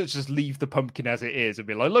 Just leave the pumpkin as it is and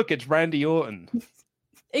be like, look, it's Randy Orton.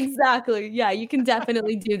 Exactly. Yeah, you can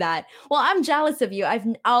definitely do that. Well, I'm jealous of you. I've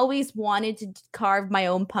always wanted to carve my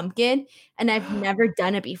own pumpkin, and I've never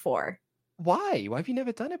done it before. Why? Why have you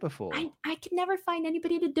never done it before? I can never find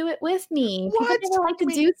anybody to do it with me. What? People never like to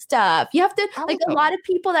do stuff. You have to, like, a lot of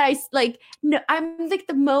people that I like, no, I'm like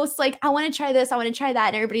the most, like, I want to try this, I want to try that.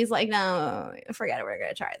 And everybody's like, no, forget it. We're going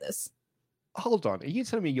to try this. Hold on. Are you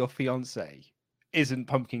telling me your fiance isn't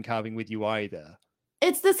pumpkin carving with you either?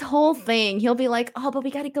 It's this whole thing. He'll be like, oh, but we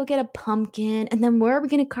got to go get a pumpkin. And then where are we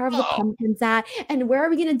going to carve the pumpkins at? And where are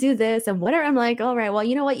we going to do this? And whatever. I'm like, all right, well,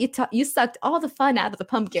 you know what? You sucked all the fun out of the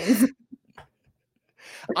pumpkins.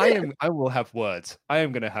 I will have words. I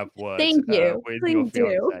am going to have words. Thank you. With Please your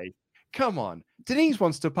fiance. Do. Come on. Denise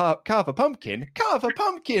wants to carve a pumpkin. Carve a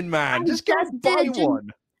pumpkin, man. Just go buy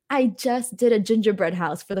one. I just did a gingerbread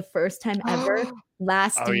house for the first time ever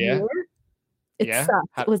last year. It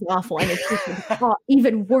sucked. It was awful. And it's just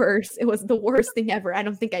even worse. It was the worst thing ever. I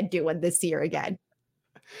don't think I'd do one this year again.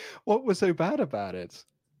 What was so bad about it?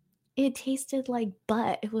 It tasted like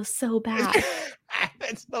butt. It was so bad.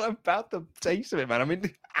 It's not about the taste of it, man. I mean,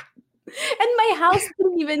 and my house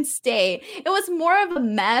didn't even stay. It was more of a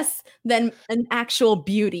mess than an actual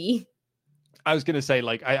beauty. I was going to say,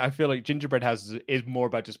 like, I feel like gingerbread house is more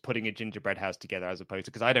about just putting a gingerbread house together as opposed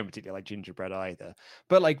to, because I don't particularly like gingerbread either.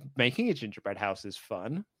 But like making a gingerbread house is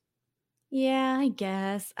fun. Yeah, I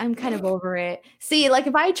guess. I'm kind of over it. See, like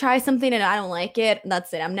if I try something and I don't like it,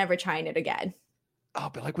 that's it. I'm never trying it again.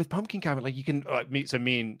 but like with pumpkin carving, like you can me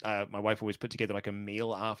and my wife always put together like a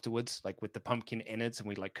meal afterwards, like with the pumpkin innards, and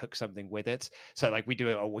we like cook something with it. So like we do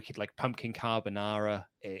a wicked like pumpkin carbonara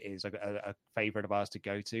is like a favorite of ours to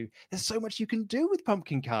go to. There's so much you can do with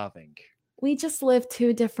pumpkin carving. We just live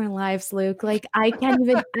two different lives, Luke. Like I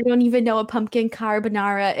don't even know what pumpkin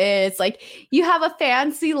carbonara is. Like you have a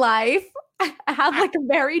fancy life. I have like a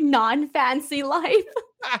very non-fancy life.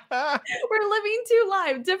 We're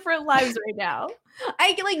living different lives right now.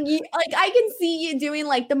 I can see you doing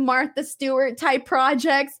like the Martha Stewart type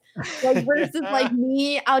projects, like versus like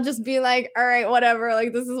me. I'll just be like, all right, whatever.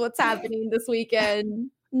 Like this is what's happening this weekend.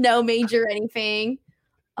 No major anything.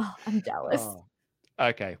 Oh, I'm jealous. Oh.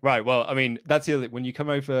 Okay, right. Well, I mean, that's the other. When you come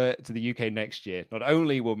over to the UK next year, not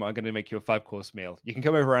only am I going to make you a 5-course meal, you can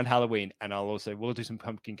come over around Halloween, and we'll do some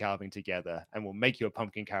pumpkin carving together, and we'll make you a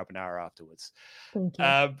pumpkin carbonara afterwards. Thank you.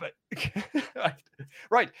 But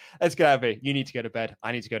right, let's get out of here. You need to go to bed.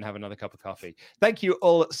 I need to go and have another cup of coffee. Thank you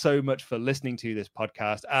all so much for listening to this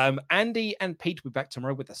podcast. Andy and Pete will be back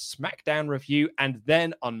tomorrow with a SmackDown review, and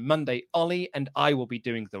then on Monday, Ollie and I will be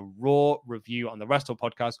doing the Raw review on the Wrestle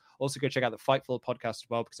podcast. Also, go check out the Fightful podcast as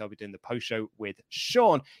well, because I'll be doing the post show with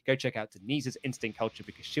Sean. Go check out Denise's Instant Culture,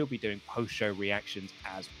 because she'll be doing post show reactions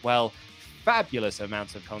as well. Fabulous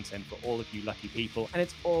amounts of content for all of you lucky people, and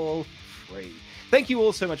it's all free. Thank you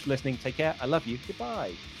all so much for listening. Take care. I love you.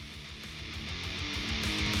 Goodbye.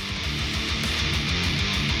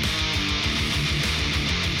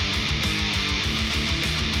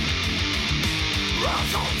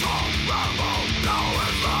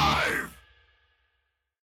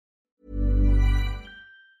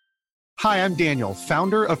 Hi, I'm Daniel,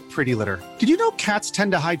 founder of Pretty Litter. Did you know cats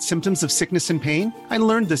tend to hide symptoms of sickness and pain? I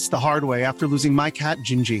learned this the hard way after losing my cat,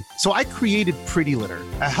 Gingy. So I created Pretty Litter,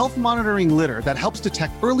 a health monitoring litter that helps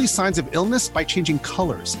detect early signs of illness by changing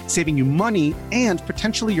colors, saving you money and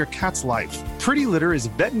potentially your cat's life. Pretty Litter is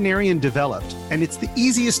veterinarian developed, and it's the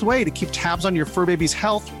easiest way to keep tabs on your fur baby's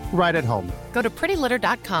health right at home. Go to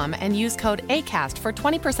prettylitter.com and use code ACAST for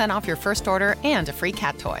 20% off your first order and a free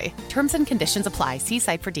cat toy. Terms and conditions apply. See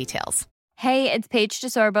site for details. Hey, it's Paige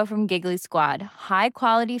DeSorbo from Giggly Squad. High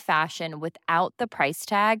quality fashion without the price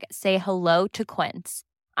tag. Say hello to Quince.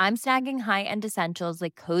 I'm snagging high-end essentials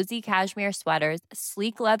like cozy cashmere sweaters,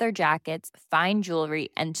 sleek leather jackets, fine jewelry,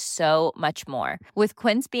 and so much more. With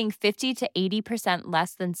Quince being 50 to 80%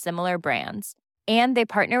 less than similar brands. And they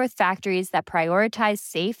partner with factories that prioritize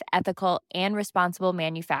safe, ethical, and responsible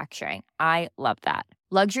manufacturing. I love that.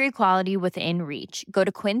 Luxury quality within reach. Go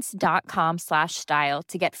to quince.com/style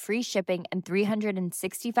to get free shipping and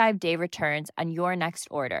 365-day returns on your next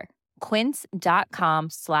order.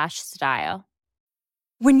 Quince.com/style.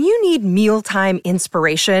 When you need mealtime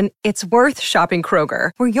inspiration, it's worth shopping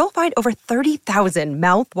Kroger, where you'll find over 30,000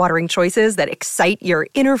 mouth-watering choices that excite your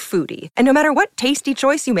inner foodie. And no matter what tasty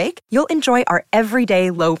choice you make, you'll enjoy our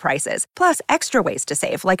everyday low prices, plus extra ways to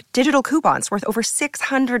save, like digital coupons worth over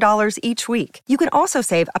 $600 each week. You can also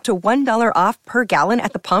save up to $1 off per gallon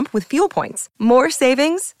at the pump with fuel points. More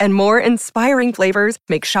savings and more inspiring flavors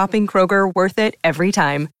make shopping Kroger worth it every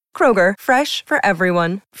time. Kroger, fresh for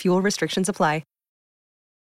everyone. Fuel restrictions apply.